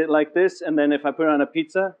let it sit like this, and then if I put it on a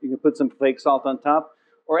pizza, you can put some flake salt on top,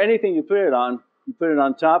 or anything you put it on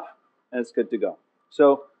top, and it's good to go.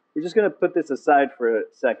 So we're just going to put this aside for a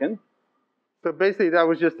second. So basically that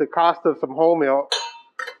was just the cost of some whole milk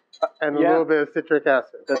and a little bit of citric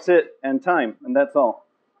acid. That's it, and time, and that's all.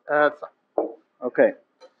 Okay.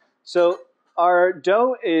 So our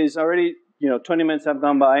dough is already, 20 minutes have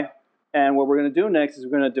gone by, and what we're going to do next is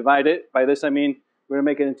we're going to divide it. By this I mean we're going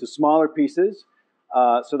to make it into smaller pieces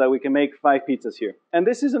so that we can make 5 pizzas here. And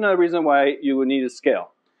this is another reason why you would need a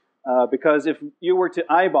scale. Because if you were to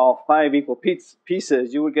eyeball 5 equal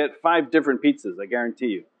pieces, you would get 5 different pizzas, I guarantee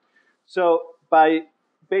you. So by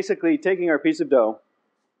basically taking our piece of dough,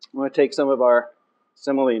 I'm going to take some of our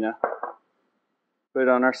semolina, put it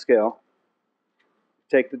on our scale,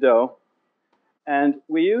 take the dough, and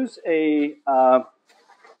we use a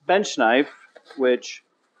bench knife, which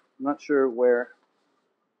I'm not sure where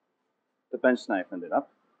the bench knife ended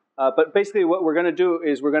up. But basically what we're going to do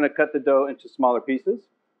is we're going to cut the dough into smaller pieces.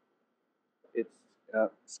 It's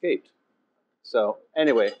escaped. So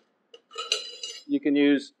anyway, you can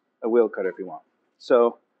use a wheel cutter if you want.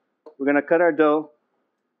 So we're going to cut our dough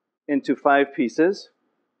into 5 pieces.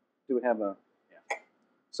 Do we have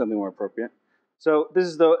something more appropriate? So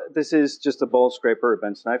this is just a bowl scraper, a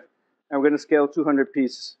bench knife, and we're going to scale 200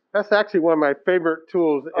 pieces. That's actually one of my favorite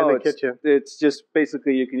tools in the kitchen. It's just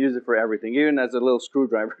basically you can use it for everything, even as a little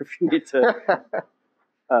screwdriver if you need to.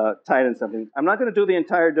 tight in something. I'm not going to do the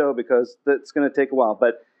entire dough because that's going to take a while.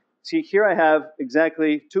 But see, here I have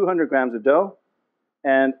exactly 200 grams of dough,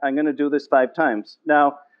 and I'm going to do this 5 times.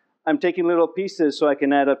 Now, I'm taking little pieces so I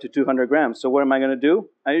can add up to 200 grams. So what am I going to do?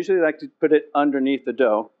 I usually like to put it underneath the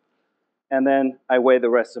dough, and then I weigh the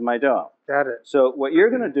rest of my dough. Got it. So what you're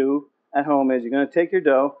going to do at home is you're going to take your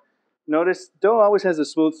dough. Notice dough always has a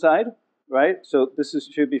smooth side, right? So this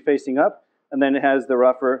should be facing up, and then it has the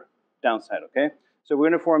rougher downside, okay? So we're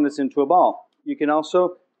going to form this into a ball. You can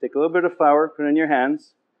also take a little bit of flour, put it in your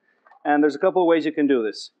hands, and there's a couple of ways you can do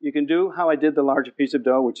this. You can do how I did the larger piece of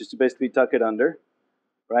dough, which is to basically tuck it under,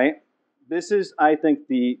 right? This is, I think,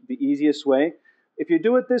 the easiest way. If you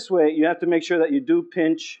do it this way, you have to make sure that you do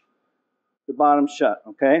pinch the bottom shut,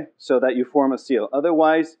 okay? So that you form a seal.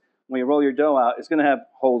 Otherwise, when you roll your dough out, it's going to have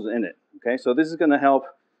holes in it, okay? So this is going to help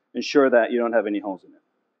ensure that you don't have any holes in it.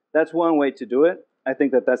 That's one way to do it. I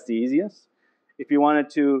think that that's the easiest. If you wanted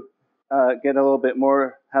to get a little bit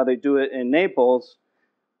more how they do it in Naples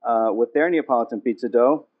with their Neapolitan pizza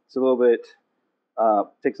dough, it's a little bit,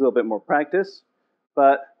 takes a little bit more practice.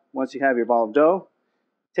 But once you have your ball of dough,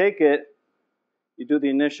 take it, you do the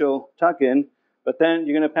initial tuck in, but then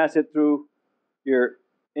you're going to pass it through your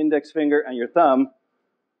index finger and your thumb,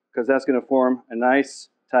 because that's going to form a nice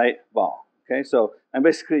tight ball. Okay, so I'm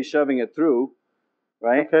basically shoving it through,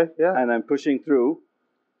 right? Okay, yeah. And I'm pushing through,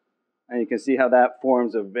 and you can see how that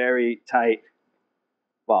forms a very tight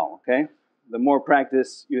ball. Okay, the more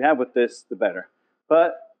practice you have with this, the better.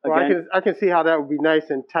 But well, again, I can see how that would be nice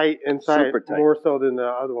and tight inside, super tight. more so than the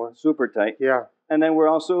other one. Super tight. Yeah. And then we're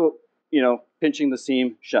also, pinching the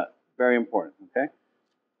seam shut. Very important, okay?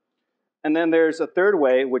 And then there's a third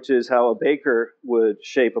way, which is how a baker would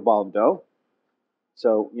shape a ball of dough.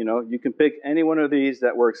 So, you can pick any one of these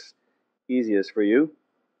that works easiest for you.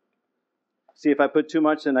 See, if I put too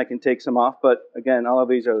much, then I can take some off. But again, all of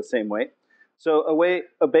these are the same weight. So a way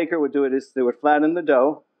a baker would do it is they would flatten the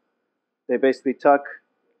dough. They basically tuck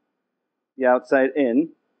the outside in,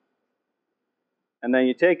 and then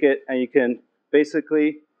you take it and you can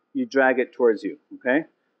basically, you drag it towards you, okay?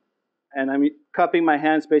 And I'm cupping my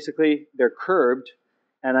hands, basically, they're curved,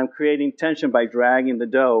 and I'm creating tension by dragging the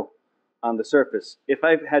dough on the surface. If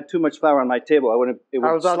I had too much flour on my table, it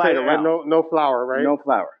would slide around. No flour, right? No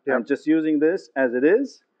flour. Yeah. I'm just using this as it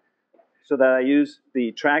is, so that I use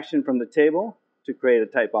the traction from the table to create a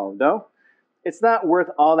tight ball of dough. It's not worth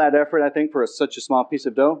all that effort, I think, for such a small piece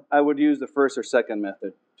of dough. I would use the first or second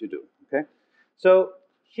method to do it, okay? So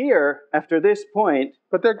here, after this point...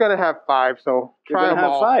 But they're going to have 5, so try them all.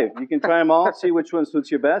 You're going to have 5. You can try them all, see which one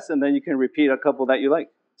suits your best, and then you can repeat a couple that you like.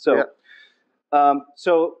 So,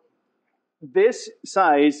 so this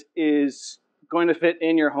size is going to fit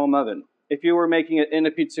in your home oven. If you were making it in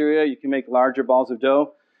a pizzeria, you can make larger balls of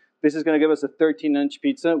dough. This is going to give us a 13-inch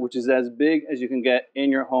pizza, which is as big as you can get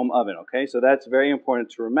in your home oven, okay? So that's very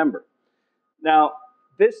important to remember. Now,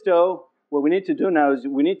 this dough, what we need to do now is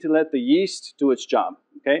we need to let the yeast do its job,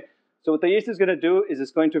 okay? So what the yeast is going to do is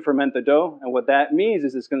it's going to ferment the dough, and what that means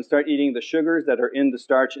is it's going to start eating the sugars that are in the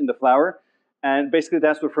starch in the flour, and basically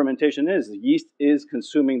that's what fermentation is. The yeast is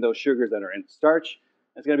consuming those sugars that are in the starch.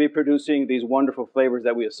 It's going to be producing these wonderful flavors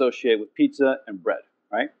that we associate with pizza and bread,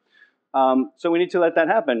 right? So we need to let that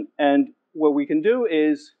happen. And what we can do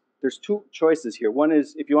is, there's 2 choices here. One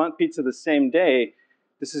is, if you want pizza the same day,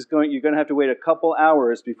 you're going to have to wait a couple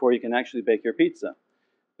hours before you can actually bake your pizza.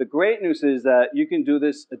 The great news is that you can do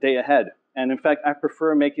this a day ahead. And in fact, I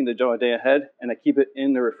prefer making the dough a day ahead, and I keep it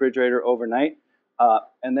in the refrigerator overnight.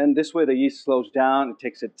 And then this way the yeast slows down, it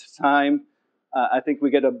takes its time. I think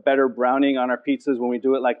we get a better browning on our pizzas when we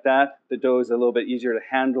do it like that. The dough is a little bit easier to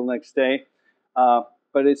handle next day.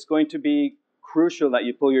 But it's going to be crucial that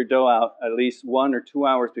you pull your dough out at least 1 or 2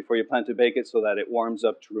 hours before you plan to bake it so that it warms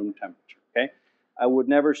up to room temperature, okay? I would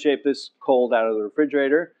never shape this cold out of the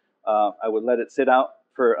refrigerator. I would let it sit out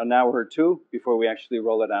for an hour or 2 before we actually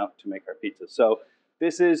roll it out to make our pizza. So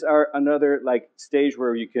this is another stage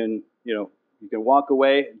where you can, you can walk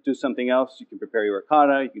away, do something else. You can prepare your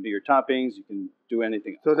ricotta, you can do your toppings, you can do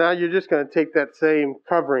anything else. So now you're just going to take that same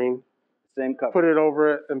covering, put it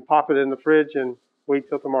over it, and pop it in the fridge and wait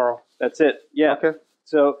till tomorrow. That's it. Yeah. Okay.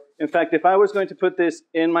 So, in fact, if I was going to put this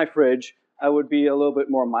in my fridge, I would be a little bit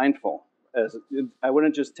more mindful. I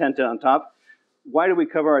wouldn't just tent it on top. Why do we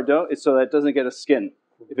cover our dough? It's so that it doesn't get a skin.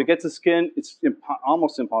 If it gets a skin, it's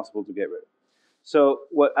almost impossible to get rid of. So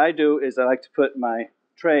what I do is I like to put my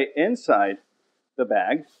tray inside the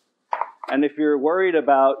bag. And if you're worried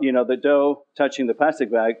about, the dough touching the plastic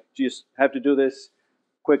bag, you just have to do this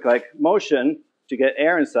quick motion to get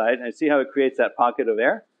air inside, and see how it creates that pocket of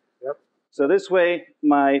air? Yep. So this way,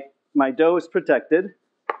 my dough is protected,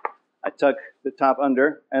 I tuck the top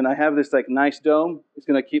under, and I have this like nice dome. It's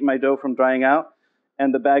going to keep my dough from drying out,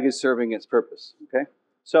 and the bag is serving its purpose. Okay,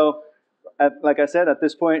 so like I said, at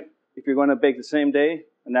this point, if you're going to bake the same day,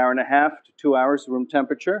 an hour and a half to 2 hours room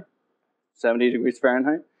temperature, 70 degrees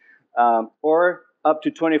Fahrenheit, or up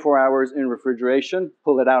to 24 hours in refrigeration.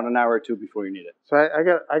 Pull it out an hour or two before you need it. So I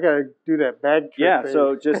got to do that bag trick Yeah. thing.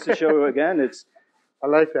 So just to show you again, it's I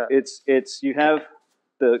like that. it's you have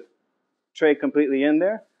the tray completely in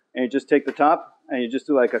there, and you just take the top and you just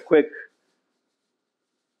do like a quick.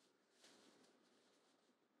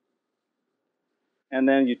 And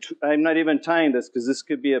then I'm not even tying this because this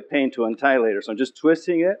could be a pain to untie later. So I'm just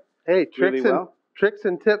twisting it. Hey, really well. Tricks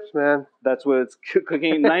and tips, man. That's what it's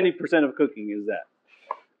cooking. 90% of cooking is that.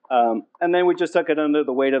 And then we just tuck it under.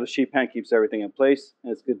 The weight of the sheet pan keeps everything in place,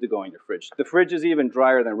 and it's good to go in your fridge. The fridge is even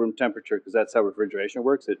drier than room temperature because that's how refrigeration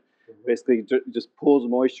works. It basically just pulls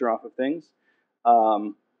moisture off of things.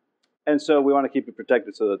 And so we want to keep it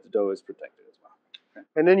protected so that the dough is protected as well. Okay.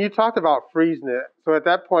 And then you talked about freezing it. So at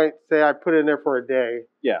that point, say I put it in there for a day.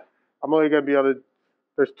 Yeah. I'm only going to be able to,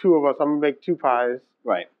 there's 2 of us. I'm going to make 2 pies.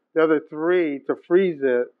 Right. The other 3 to freeze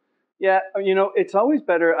it. Yeah, you know, it's always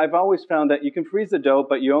better. I've always found that you can freeze the dough,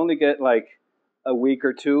 but you only get like a week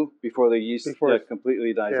or 2 before the yeast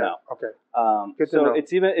completely dies out. Okay. So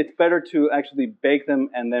it's better to actually bake them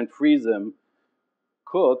and then freeze them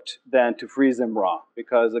cooked than to freeze them raw,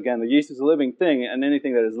 because again, the yeast is a living thing, and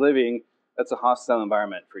anything that is living, that's a hostile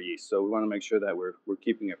environment for yeast. So we want to make sure that we're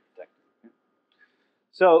keeping it protected. Okay?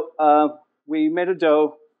 So we made a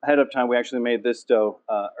dough ahead of time. We actually made this dough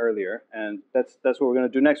earlier, and that's what we're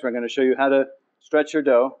going to do next. We're going to show you how to stretch your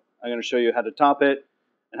dough. I'm going to show you how to top it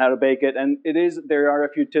and how to bake it. And there are a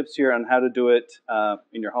few tips here on how to do it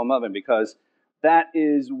in your home oven, because that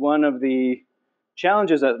is one of the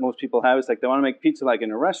challenges that most people have. Is like they want to make pizza like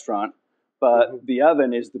in a restaurant, but the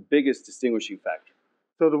oven is the biggest distinguishing factor.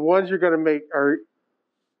 So the ones you're going to make are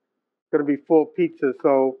going to be full pizza.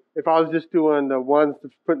 So if I was just doing the ones to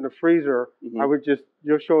put in the freezer, I would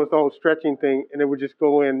you'll show us the whole stretching thing, and it would just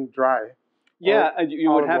go in dry. Yeah,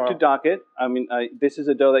 you would have to dock it. I mean, this is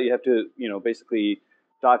a dough that you have to, basically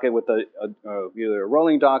dock it with either a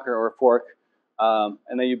rolling docker or a fork,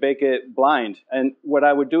 and then you bake it blind. And what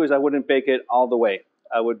I would do is I wouldn't bake it all the way.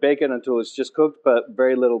 I would bake it until it's just cooked, but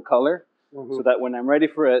very little color, so that when I'm ready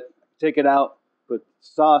for it, take it out, put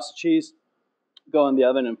sauce, cheese, go in the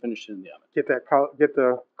oven, and finish it in the oven. Get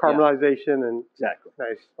the caramelization and exactly.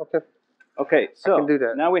 Nice. Okay. Okay, so I can do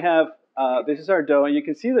that. Now we have this is our dough, and you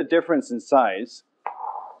can see the difference in size.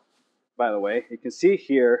 By the way, you can see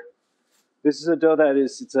here, this is a dough that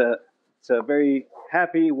it's a very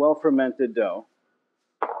happy, well fermented dough.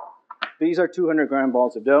 These are 200-gram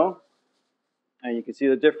balls of dough, and you can see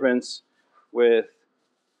the difference with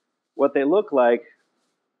what they look like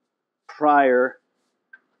prior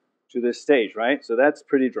to this stage, right? So that's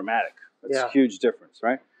pretty dramatic. That's a huge difference,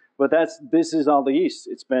 right? But this is all the yeast.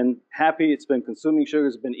 It's been happy. It's been consuming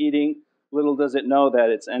sugars. It's been eating. Little does it know that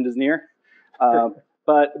its end is near.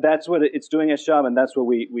 But that's what it's doing its job, and that's what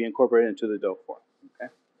we incorporate into the dough for.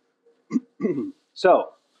 Okay. So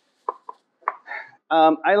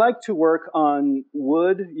I like to work on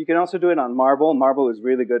wood. You can also do it on marble. Marble is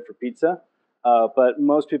really good for pizza. But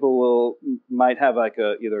most people might have like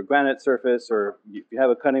either a granite surface, or if you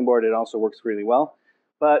have a cutting board, it also works really well.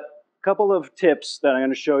 But a couple of tips that I'm going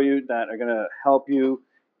to show you that are going to help you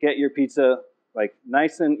get your pizza like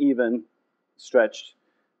nice and even stretched.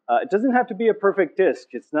 It doesn't have to be a perfect disc.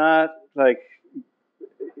 It's not like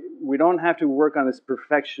we don't have to work on this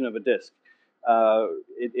perfection of a disc.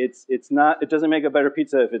 It doesn't make a better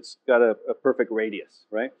pizza if it's got a perfect radius,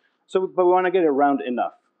 right? So, but we want to get it round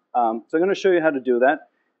enough. So I'm going to show you how to do that.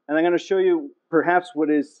 And I'm going to show you perhaps what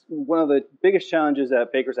is one of the biggest challenges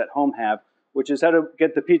that bakers at home have, which is how to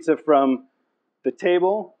get the pizza from the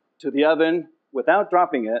table to the oven without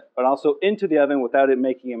dropping it, but also into the oven without it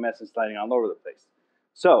making a mess and sliding all over the place.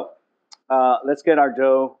 So let's get our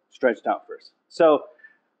dough stretched out first. So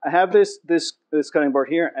I have this cutting board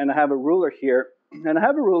here, and I have a ruler here. And I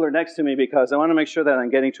have a ruler next to me because I want to make sure that I'm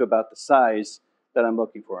getting to about the size that I'm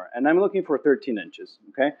looking for. And I'm looking for 13 inches,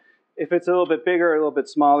 okay? If it's a little bit bigger, a little bit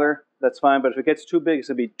smaller, that's fine. But if it gets too big, it's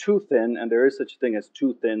going to be too thin, and there is such a thing as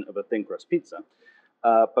too thin of a thin crust pizza.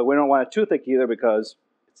 But we don't want it too thick either because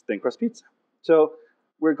it's thin crust pizza. So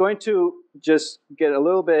we're going to just get a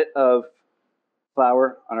little bit of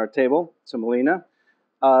flour on our table, some semolina.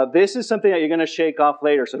 This is something that you're going to shake off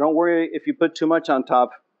later, so don't worry if you put too much on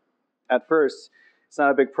top at first. It's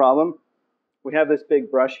not a big problem. We have this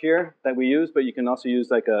big brush here that we use, but you can also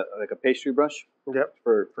use like a pastry brush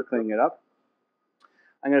for cleaning it up.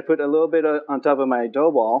 I'm going to put a little bit on top of my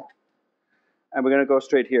dough ball, and we're going to go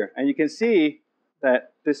straight here. And you can see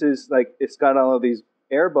that this is like, it's got all of these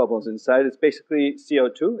air bubbles inside. It's basically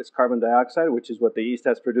CO2, it's carbon dioxide, which is what the yeast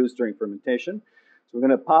has produced during fermentation. So we're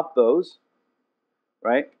going to pop those,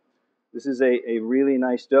 right? This is a really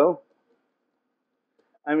nice dough.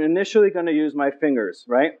 I'm initially going to use my fingers,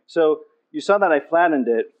 right? So you saw that I flattened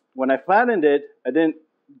it. When I flattened it, I didn't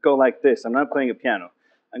go like this. I'm not playing a piano.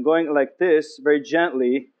 I'm going like this, very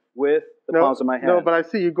gently, with the palms of my hand. No, but I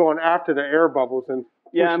see you going after the air bubbles and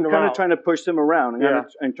yeah, I'm kind of trying to push them around.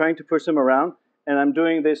 I'm trying to push them around, and I'm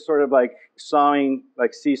doing this sort of like sawing,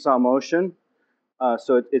 like seesaw motion.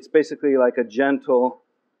 So it's basically like a gentle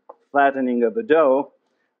flattening of the dough.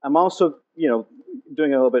 I'm also, you know,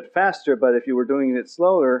 doing it a little bit faster, but if you were doing it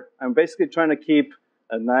slower, I'm basically trying to keep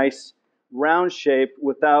a nice round shape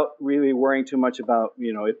without really worrying too much about,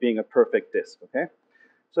 you know, it being a perfect disc, okay?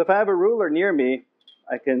 So if I have a ruler near me,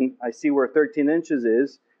 I see where 13 inches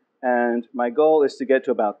is, and my goal is to get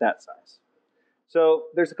to about that size. So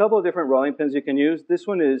there's a couple of different rolling pins you can use. This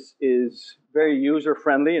one is very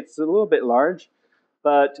user-friendly. It's a little bit large,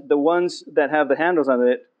 but the ones that have the handles on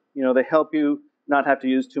it, you know, they help you not have to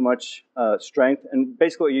use too much strength. And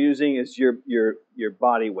basically what you're using is your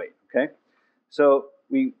body weight, okay? So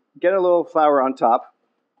we get a little flour on top,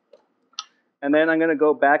 and then I'm going to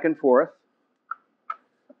go back and forth.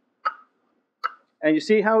 And you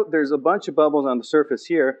see how there's a bunch of bubbles on the surface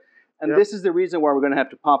here. And this is the reason why we're going to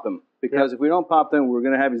have to pop them. Because if we don't pop them, we're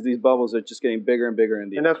going to have these bubbles that are just getting bigger and bigger in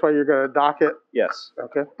the end. And that's why you're going to dock it? Yes.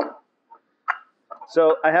 Okay.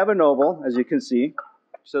 So I have an oval, as you can see.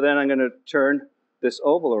 So then I'm going to turn this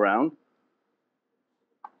oval around.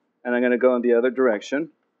 And I'm going to go in the other direction.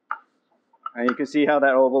 And you can see how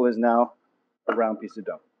that oval is now a round piece of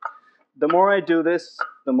dough. The more I do this,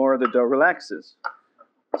 the more the dough relaxes.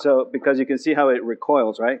 So, because you can see how it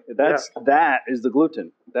recoils, right? That is the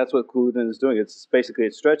gluten. That's what gluten is doing. It's basically,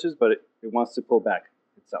 it stretches, but it wants to pull back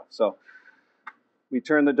itself. So, we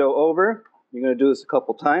turn the dough over. You're going to do this a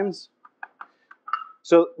couple times.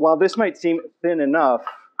 So, while this might seem thin enough,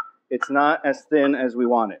 it's not as thin as we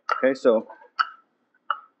want it. Okay, so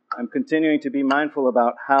I'm continuing to be mindful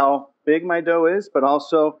about how big my dough is, but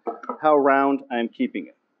also how round I'm keeping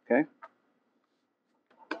it. Okay.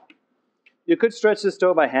 You could stretch this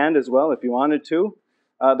dough by hand as well if you wanted to.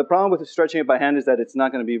 The problem with stretching it by hand is that it's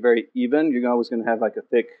not going to be very even. You're always going to have like a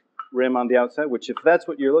thick rim on the outside, which if that's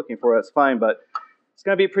what you're looking for, that's fine. But it's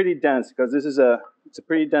going to be pretty dense because this is it's a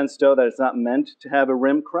pretty dense dough that it's not meant to have a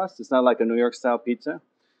rim crust. It's not like a New York style pizza.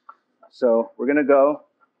 So we're going to go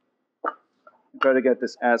and try to get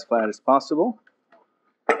this as flat as possible.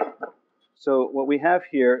 So what we have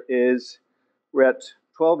here is we're at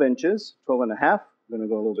 12 inches, 12 and a half. I'm going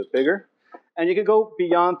to go a little bit bigger. And you could go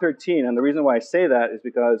beyond 13. And the reason why I say that is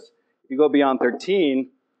because if you go beyond 13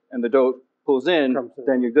 and the dough pulls in,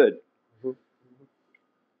 then you're good. Mm-hmm.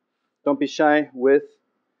 Don't be shy with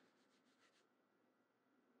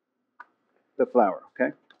the flour,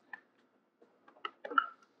 okay?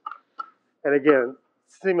 And again,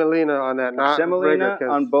 semolina on that, not semolina rigor,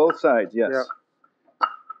 on both sides, yes. Yeah.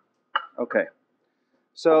 Okay.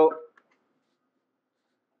 So,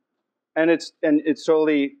 and it's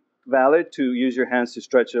totally valid to use your hands to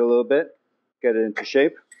stretch it a little bit, get it into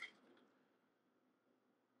shape.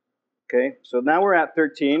 Okay, so now we're at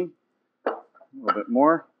 13, a little bit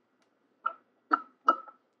more.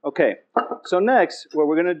 Okay, so next, what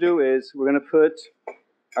we're going to do is we're going to put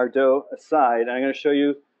our dough aside. I'm going to show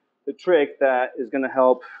you the trick that is going to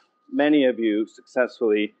help many of you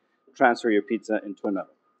successfully transfer your pizza into an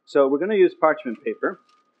oven. So we're going to use parchment paper.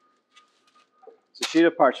 It's a sheet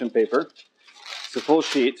of parchment paper. It's a full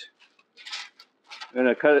sheet. I'm going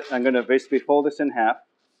to cut it. I'm going to basically fold this in half.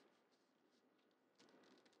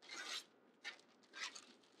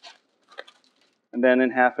 And then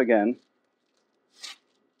in half again.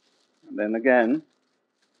 And then again.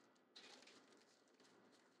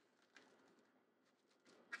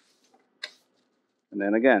 And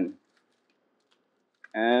then again.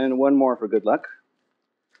 And one more for good luck.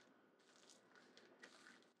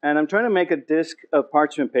 And I'm trying to make a disc of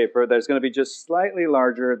parchment paper that's going to be just slightly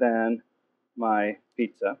larger than my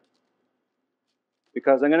pizza,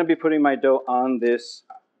 because I'm going to be putting my dough on this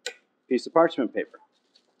piece of parchment paper.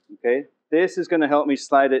 Okay, this is going to help me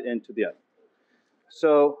slide it into the oven.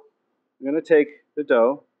 So I'm going to take the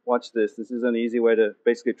dough. Watch this. This is an easy way to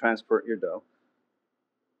basically transport your dough.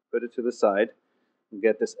 Put it to the side and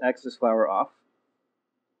get this excess flour off.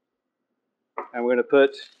 And we're going to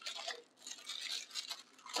put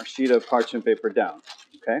our sheet of parchment paper down.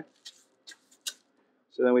 Okay.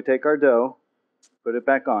 So then we take our dough, put it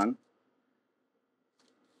back on,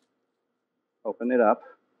 open it up,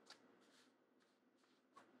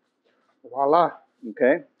 Voila.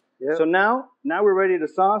 Okay. Yep. So now we're ready to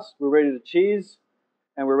sauce, we're ready to cheese,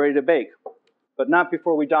 and we're ready to bake, but not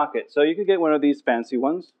before we dock it. So you can get one of these fancy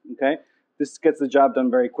ones. Okay. This gets the job done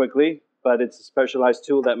very quickly, but it's a specialized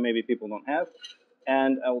tool that maybe people don't have.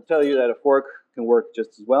 And I will tell you that a fork can work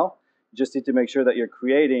just as well. You just need to make sure that you're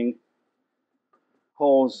creating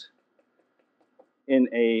holes in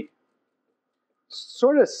a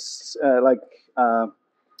sort of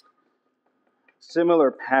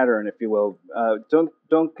similar pattern, if you will.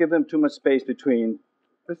 Don't give them too much space between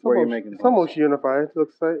where you're making the It's holes. almost unified, it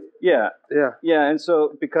looks like. Yeah. Yeah. Yeah, and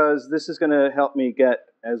so because this is going to help me get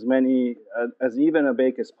as many, as even a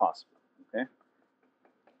bake as possible, okay?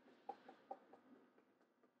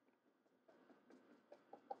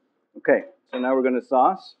 Okay, so now we're going to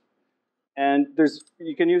sauce. And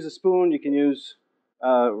you can use a spoon, you can use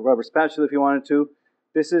a rubber spatula if you wanted to.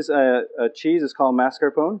 This is a cheese, it's called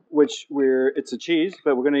mascarpone, it's a cheese,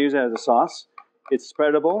 but we're going to use it as a sauce. It's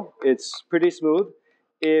spreadable, it's pretty smooth.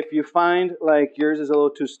 If you find like yours is a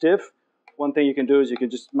little too stiff, one thing you can do is you can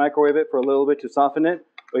just microwave it for a little bit to soften it,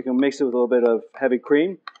 or you can mix it with a little bit of heavy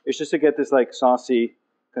cream. It's just to get this like saucy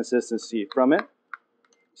consistency from it.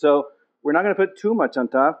 So we're not going to put too much on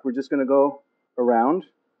top, we're just going to go around.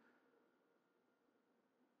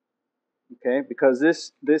 Okay, because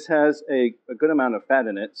this has a good amount of fat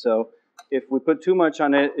in it, so if we put too much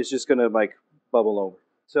on it, it's just going to like bubble over.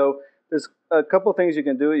 So there's a couple things you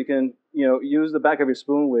can do. You can use the back of your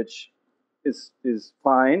spoon, which is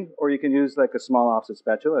fine, or you can use like a small offset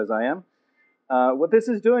spatula, as I am. What this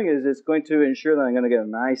is doing is it's going to ensure that I'm going to get a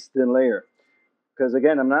nice thin layer, because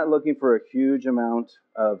again, I'm not looking for a huge amount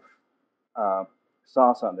of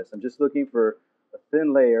sauce on this. I'm just looking for a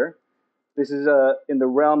thin layer. This is in the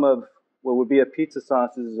realm of what would be a pizza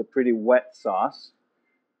sauce. This is a pretty wet sauce.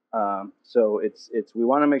 So we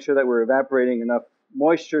want to make sure that we're evaporating enough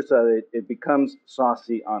moisture so that it becomes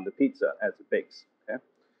saucy on the pizza as it bakes. Okay.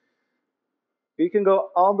 You can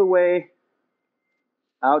go all the way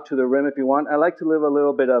out to the rim if you want. I like to leave a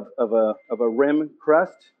little bit of a rim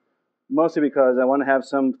crust, mostly because I want to have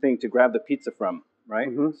something to grab the pizza from, right?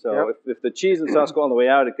 Mm-hmm. So yep. if the cheese and sauce go all the way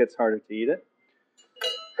out, it gets harder to eat it.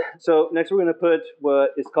 So next we're going to put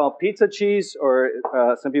what is called pizza cheese, or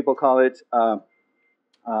some people call it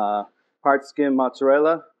part skim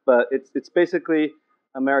mozzarella, but it's basically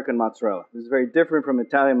American mozzarella. This is very different from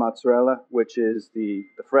Italian mozzarella, which is the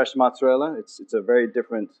fresh mozzarella. It's a very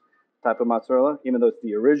different type of mozzarella, even though it's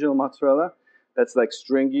the original mozzarella. That's like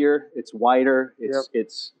stringier, it's whiter, it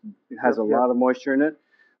has a lot of moisture in it.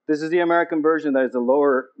 This is the American version that is the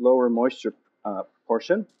lower moisture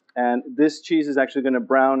portion. And this cheese is actually going to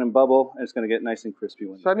brown and bubble, and it's going to get nice and crispy.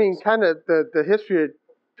 So I mean, kind of the history of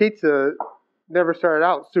pizza never started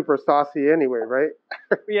out super saucy anyway, right?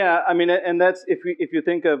 Yeah, I mean, and that's if you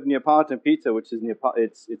think of Neapolitan pizza, which is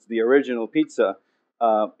it's the original pizza.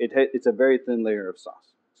 It's a very thin layer of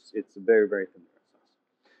sauce. It's a very, very thin layer of sauce.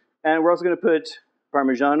 And we're also going to put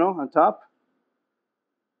Parmigiano on top.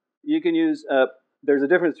 You can use there's a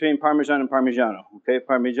difference between Parmesan and Parmigiano. Okay,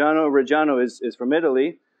 Parmigiano Reggiano is from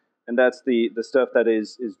Italy. And that's the stuff that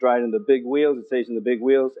is dried in the big wheels. It stays in the big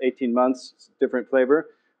wheels, 18 months, it's a different flavor.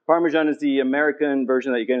 Parmesan is the American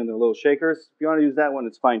version that you get in the little shakers. If you want to use that one,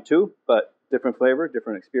 it's fine too, but different flavor,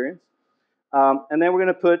 different experience. And then we're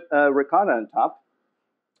going to put ricotta on top.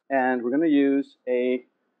 And we're going to use a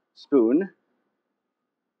spoon,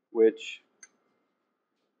 which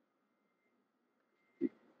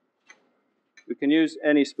we can use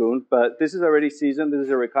any spoon, but this is already seasoned. This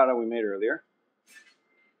is a ricotta we made earlier.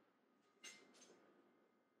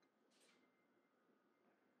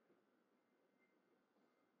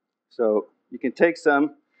 So you can take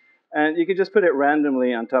some, and you can just put it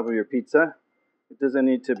randomly on top of your pizza. It doesn't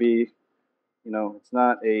need to be, it's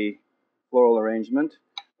not a floral arrangement.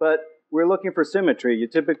 But we're looking for symmetry. You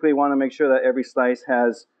typically want to make sure that every slice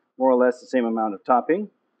has more or less the same amount of topping.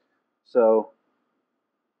 So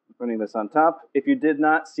I'm putting this on top. If you did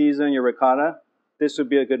not season your ricotta, this would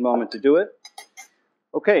be a good moment to do it.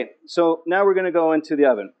 Okay, so now we're going to go into the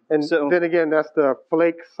oven. And so, then again, that's the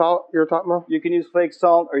flake salt you're talking about? You can use flake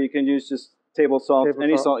salt, or you can use just table salt,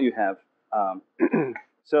 any salt you have.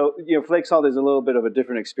 So, flake salt is a little bit of a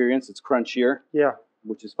different experience. It's crunchier,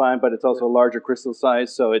 which is fine, but it's also a larger crystal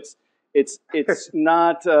size. So it's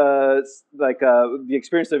not like the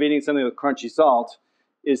experience of eating something with crunchy salt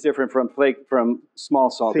is different from small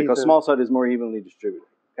salt, because small salt is more evenly distributed.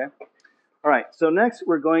 Okay. All right. So next,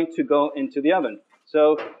 we're going to go into the oven.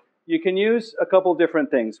 So you can use a couple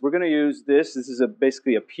different things. We're going to use this. This is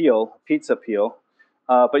basically a peel, pizza peel,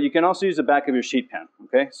 but you can also use the back of your sheet pan.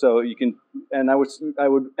 Okay, so you can, and I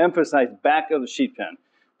would emphasize back of the sheet pan,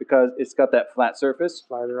 because it's got that flat surface.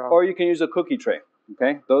 Slide it off. Or you can use a cookie tray.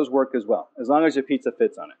 Okay, those work as well, as long as your pizza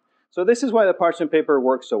fits on it. So this is why the parchment paper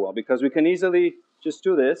works so well, because we can easily just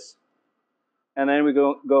do this, and then we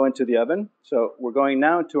go into the oven. So we're going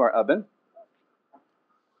now into our oven.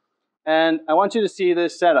 And I want you to see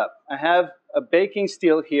this setup. I have a baking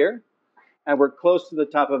steel here, and we're close to the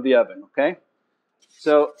top of the oven, okay?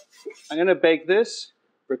 So I'm gonna bake this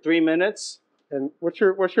for 3 minutes. And what's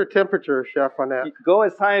your temperature, Chef, on that? Go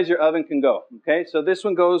as high as your oven can go, okay? So this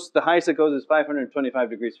one goes, the highest it goes is 525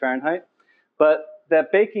 degrees Fahrenheit. But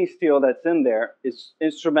that baking steel that's in there is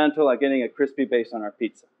instrumental at getting a crispy base on our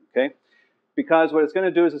pizza, okay? Because what it's gonna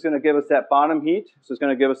do is it's gonna give us that bottom heat. So it's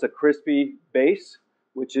gonna give us a crispy base,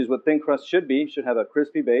 which is what thin crust should be, should have a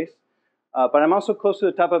crispy base. But I'm also close to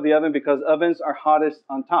the top of the oven because ovens are hottest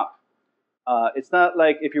on top. It's not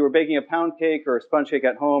like if you were baking a pound cake or a sponge cake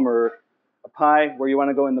at home or a pie where you want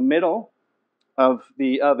to go in the middle of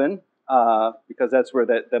the oven because that's where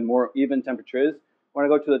the more even temperature is. You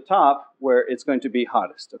want to go to the top where it's going to be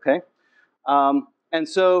hottest, okay? And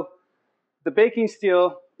so the baking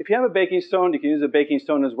steel, if you have a baking stone, you can use a baking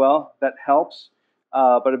stone as well. That helps.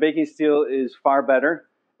 But a baking steel is far better.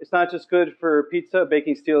 It's not just good for pizza.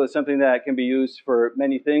 Baking steel is something that can be used for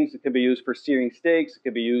many things. It can be used for searing steaks. It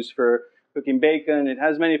can be used for cooking bacon. It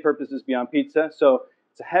has many purposes beyond pizza. So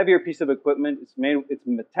it's a heavier piece of equipment. It's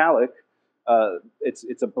metallic.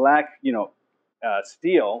 It's a black,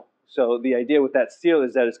 steel. So the idea with that steel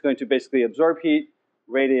is that it's going to basically absorb heat,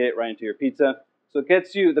 radiate it right into your pizza. So it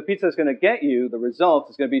gets you, the pizza is going to get you, the result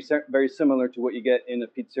is going to be very similar to what you get in a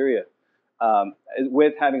pizzeria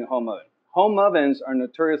with having a home oven. Home ovens are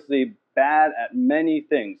notoriously bad at many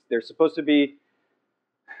things. They're supposed to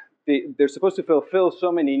fulfill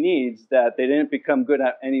so many needs that they didn't become good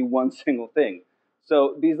at any one single thing.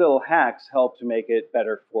 So these little hacks help to make it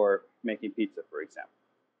better for making pizza, for example.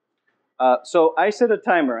 So I set a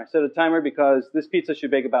timer. I set a timer because this pizza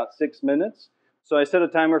should bake about 6 minutes. So I set a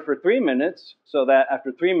timer for 3 minutes so that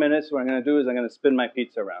after 3 minutes, what I'm going to do is I'm going to spin my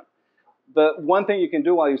pizza around. The one thing you can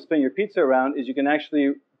do while you spin your pizza around is you can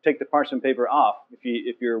actually take the parchment paper off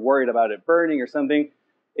if you're worried about it burning or something.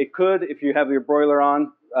 It could, if you have your broiler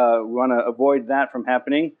on, we want to avoid that from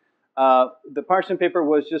happening. The parchment paper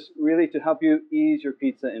was just really to help you ease your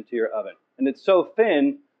pizza into your oven. And it's so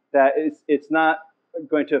thin that it's not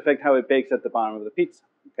going to affect how it bakes at the bottom of the pizza,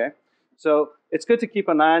 okay? So it's good to keep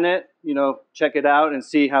an eye on it, check it out and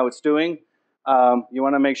see how it's doing. You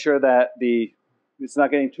want to make sure that it's not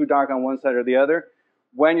getting too dark on one side or the other.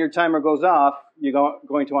 When your timer goes off, you're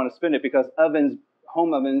going to want to spin it because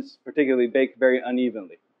home ovens particularly bake very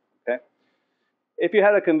unevenly, okay? If you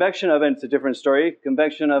had a convection oven, it's a different story.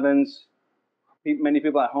 Convection ovens, many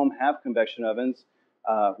people at home have convection ovens,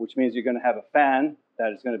 which means you're going to have a fan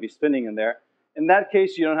that is going to be spinning in there. In that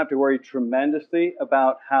case, you don't have to worry tremendously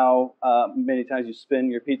about how many times you spin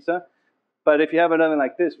your pizza. But if you have an oven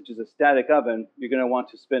like this, which is a static oven, you're going to want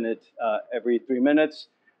to spin it every 3 minutes.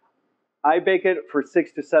 I bake it for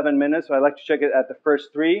 6 to 7 minutes, so I like to check it at the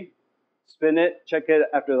first 3, spin it, check it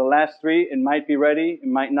after the last 3. It might be ready, it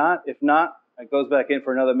might not. If not, it goes back in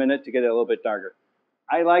for another minute to get it a little bit darker.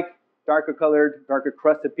 I like darker colored, darker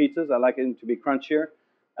crusted pizzas. I like it to be crunchier.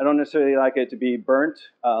 I don't necessarily like it to be burnt,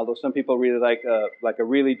 although some people really like a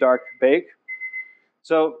really dark bake.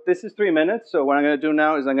 So this is 3 minutes. So what I'm going to do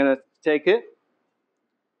now is I'm going to take it,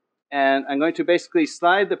 and I'm going to basically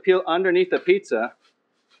slide the peel underneath the pizza.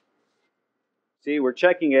 See, we're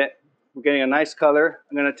checking it. We're getting a nice color.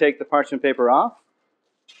 I'm going to take the parchment paper off,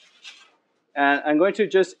 and I'm going to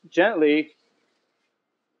just gently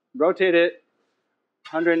rotate it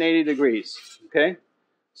 180 degrees, okay?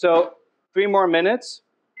 So 3 more minutes.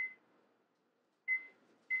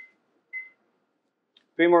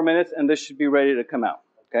 3 more minutes, and this should be ready to come out,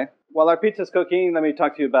 okay? While our pizza's cooking, let me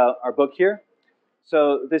talk to you about our book here.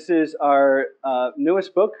 So this is our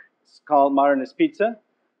newest book. It's called Modernist Pizza,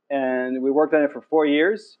 and we worked on it for 4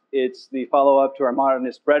 years. It's the follow-up to our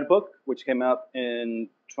Modernist Bread book, which came out in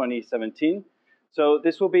 2017. So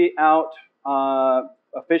this will be out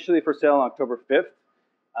officially for sale on October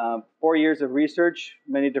 5th. 4 years of research,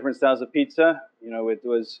 many different styles of pizza. It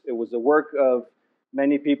was the work of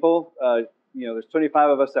many people. There's 25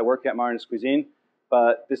 of us that work at Modernist Cuisine,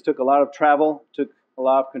 but this took a lot of travel, took a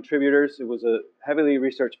lot of contributors. It was a heavily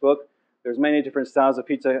researched book. There's many different styles of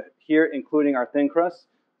pizza here, including our thin crust.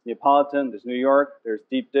 Neapolitan, there's New York, there's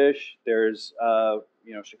deep dish, there's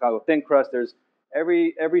Chicago thin crust. There's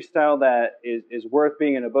every style that is worth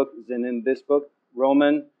being in a book is in this book.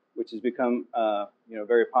 Roman, which has become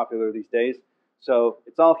very popular these days. So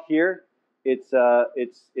it's all here. It's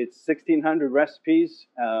 1,600 recipes.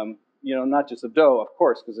 you know, not just of dough, of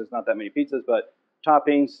course, because there's not that many pizzas, but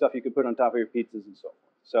toppings, stuff you could put on top of your pizzas and so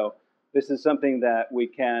forth. So this is something that we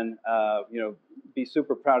can, you know, be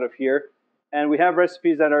super proud of here. And we have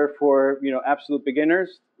recipes that are for, you know, absolute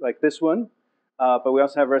beginners, like this one. But we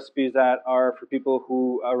also have recipes that are for people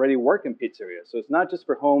who already work in pizzeria. So it's not just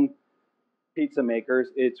for home pizza makers,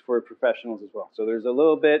 it's for professionals as well. So there's a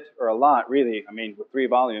little bit, or a lot really, I mean, with 3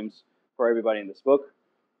 volumes for everybody in this book.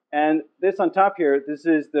 And this on top here, this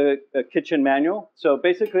is the kitchen manual. So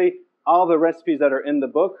basically, all the recipes that are in the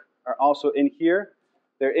book are also in here.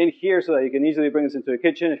 They're in here so that you can easily bring this into a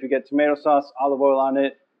kitchen. If you get tomato sauce, olive oil on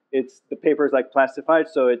it, the paper is like plastified,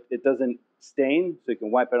 so it doesn't stain, so you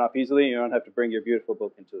can wipe it off easily. You don't have to bring your beautiful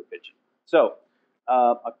book into the kitchen. So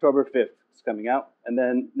October 5th is coming out. And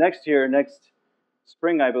then next year, next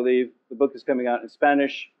spring, I believe, the book is coming out in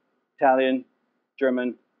Spanish, Italian,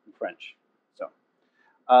 German, and French. So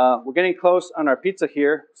we're getting close on our pizza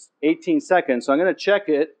here. It's 18 seconds, so I'm going to check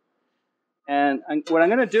it. And what I'm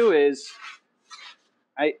going to do is,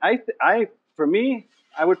 for me,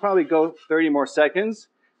 I would probably go 30 more seconds.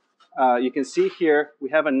 You can see here, we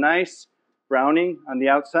have a nice browning on the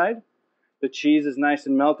outside. The cheese is nice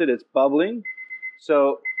and melted. It's bubbling.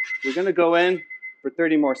 So we're going to go in for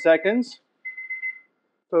 30 more seconds.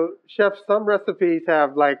 So, Chef, some recipes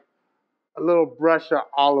have like a little brush of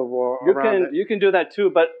olive oil around it. You can do that too.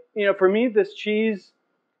 But, you know, for me, this cheese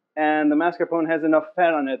and the mascarpone has enough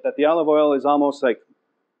fat on it that the olive oil is almost like,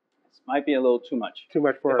 this might be a little too much. Too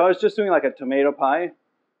much for it. If I was just doing like a tomato pie,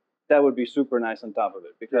 that would be super nice on top of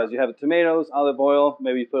it, because you have the tomatoes, olive oil,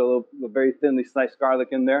 maybe you put a little very thinly sliced garlic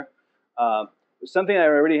in there. Something that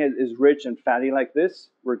already is rich and fatty like this,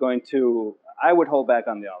 I would hold back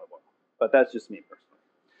on the olive oil, but that's just me personally.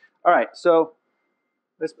 All right, so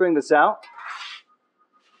let's bring this out.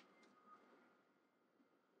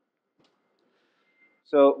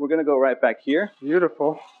 So we're gonna go right back here.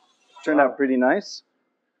 Beautiful. Turned out pretty nice.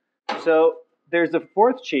 So there's the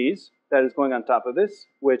 4th cheese that is going on top of this,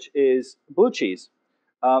 which is blue cheese.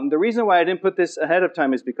 The reason why I didn't put this ahead of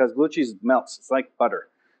time is because blue cheese melts. It's like butter.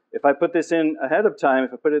 If I put this in ahead of time,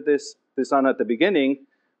 if I put this on at the beginning,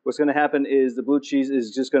 what's going to happen is the blue cheese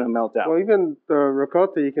is just going to melt out. Well, even the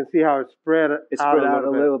ricotta, you can see how it's spread out. It's spread out a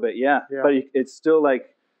little bit, yeah. But it's still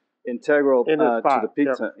like integral to the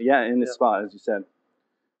pizza. Yeah, in the spot, as you said.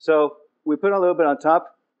 So we put a little bit on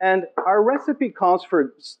top, and our recipe calls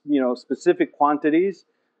for, you know, specific quantities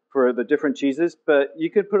for the different cheeses, but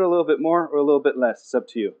you could put a little bit more or a little bit less. It's up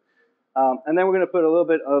to you. And then we're going to put a little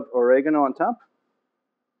bit of oregano on top.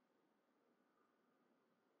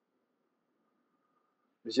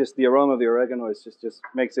 It's just the aroma of the oregano is just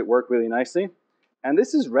makes it work really nicely. And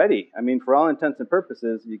this is ready. I mean, for all intents and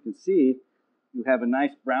purposes, you can see you have a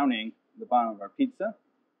nice browning at the bottom of our pizza.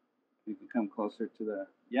 You can come closer to the,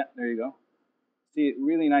 yeah, there you go. See,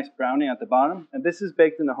 really nice browning at the bottom. And this is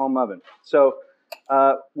baked in the home oven. So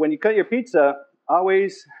when you cut your pizza, I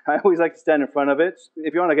always like to stand in front of it.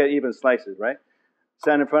 If you want to get even slices, right?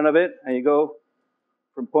 Stand in front of it, and you go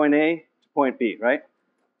from point A to point B, right?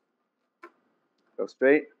 Go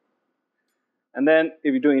straight. And then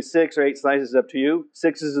if you're doing 6 or 8 slices, up to you.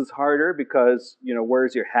 6 is harder because, you know,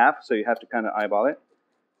 where's your half? So you have to kind of eyeball it.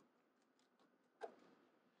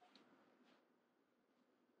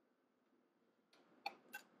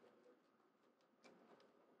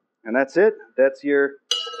 And that's it. That's your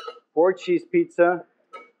 4-cheese pizza.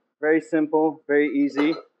 Very simple, very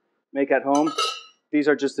easy. Make at home. These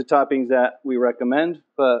are just the toppings that we recommend,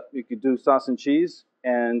 but you could do sauce and cheese,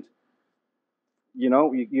 and you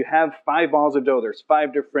know, you have 5 balls of dough. There's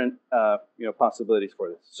 5 different you know, possibilities for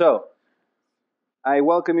this. So I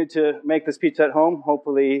welcome you to make this pizza at home.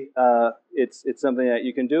 Hopefully it's something that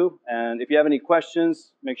you can do. And if you have any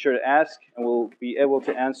questions, make sure to ask, and we'll be able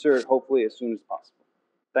to answer it hopefully as soon as possible.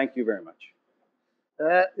 Thank you very much.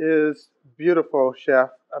 That is beautiful, Chef.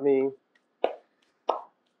 I mean,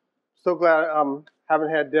 so glad I haven't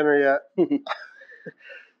had dinner yet. I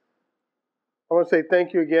want to say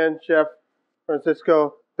thank you again, Chef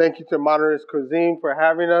Francisco. Thank you to Modernist Cuisine for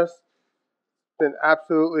having us. It's been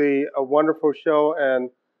absolutely a wonderful show, and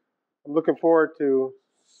I'm looking forward to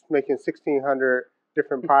making 1,600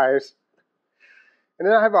 different pies. And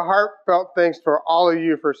then I have a heartfelt thanks for all of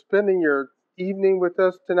you for spending your evening with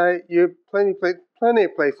us tonight. You have plenty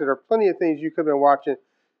of places or plenty of things you could have been watching.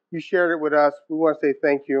 You shared it with us. We want to say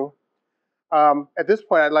thank you. At this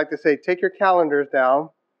point, I'd like to say take your calendars down.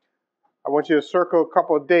 I want you to circle a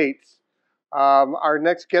couple of dates. Our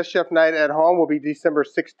next guest chef night at home will be December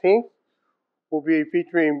 16th. We'll be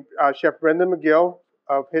featuring Chef Brendan McGill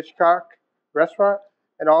of Hitchcock Restaurant,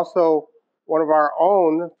 and also one of our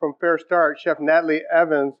own from Fair Start, Chef Natalie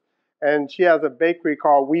Evans, and she has a bakery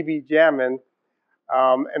called We Be Jammin'.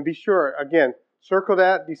 And be sure, again, circle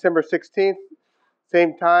that December 16th,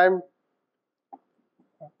 same time.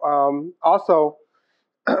 Also,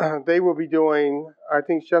 they will be doing, I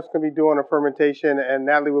think Chef's going to be doing a fermentation, and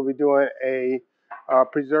Natalie will be doing a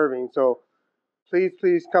preserving. So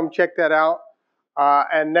please come check that out.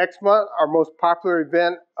 And next month, our most popular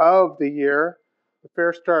event of the year, the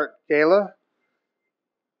Fair Start Gala.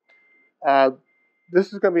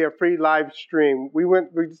 This is going to be a free live stream. We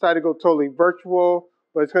decided to go totally virtual,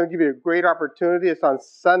 but it's going to give you a great opportunity. It's on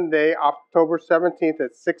Sunday, October 17th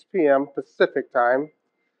at 6 p.m. Pacific time.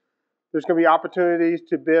 There's going to be opportunities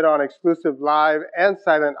to bid on exclusive live and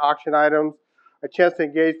silent auction items, a chance to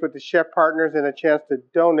engage with the chef partners, and a chance to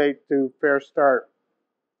donate to Fair Start.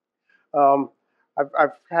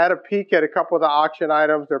 I've had a peek at a couple of the auction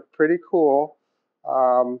items. They're pretty cool.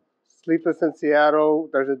 Sleepless in Seattle,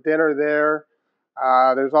 there's a dinner there.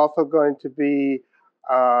 There's also going to be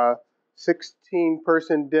a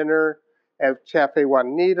 16-person dinner at Cafe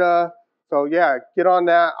Juanita. So yeah, get on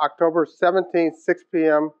that, October 17th, 6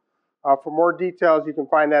 p.m. For more details, you can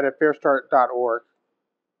find that at fairstart.org.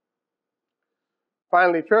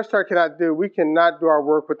 Finally, Fair Start we cannot do our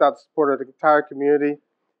work without the support of the entire community.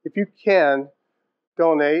 If you can,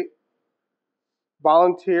 donate,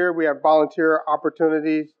 volunteer. We have volunteer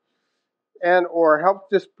opportunities, and or help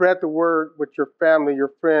just spread the word with your family,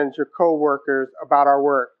 your friends, your co-workers about our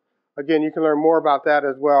work. Again, you can learn more about that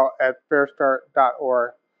as well at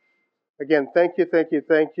fairstart.org. Again, thank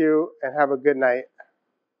you, and have a good night.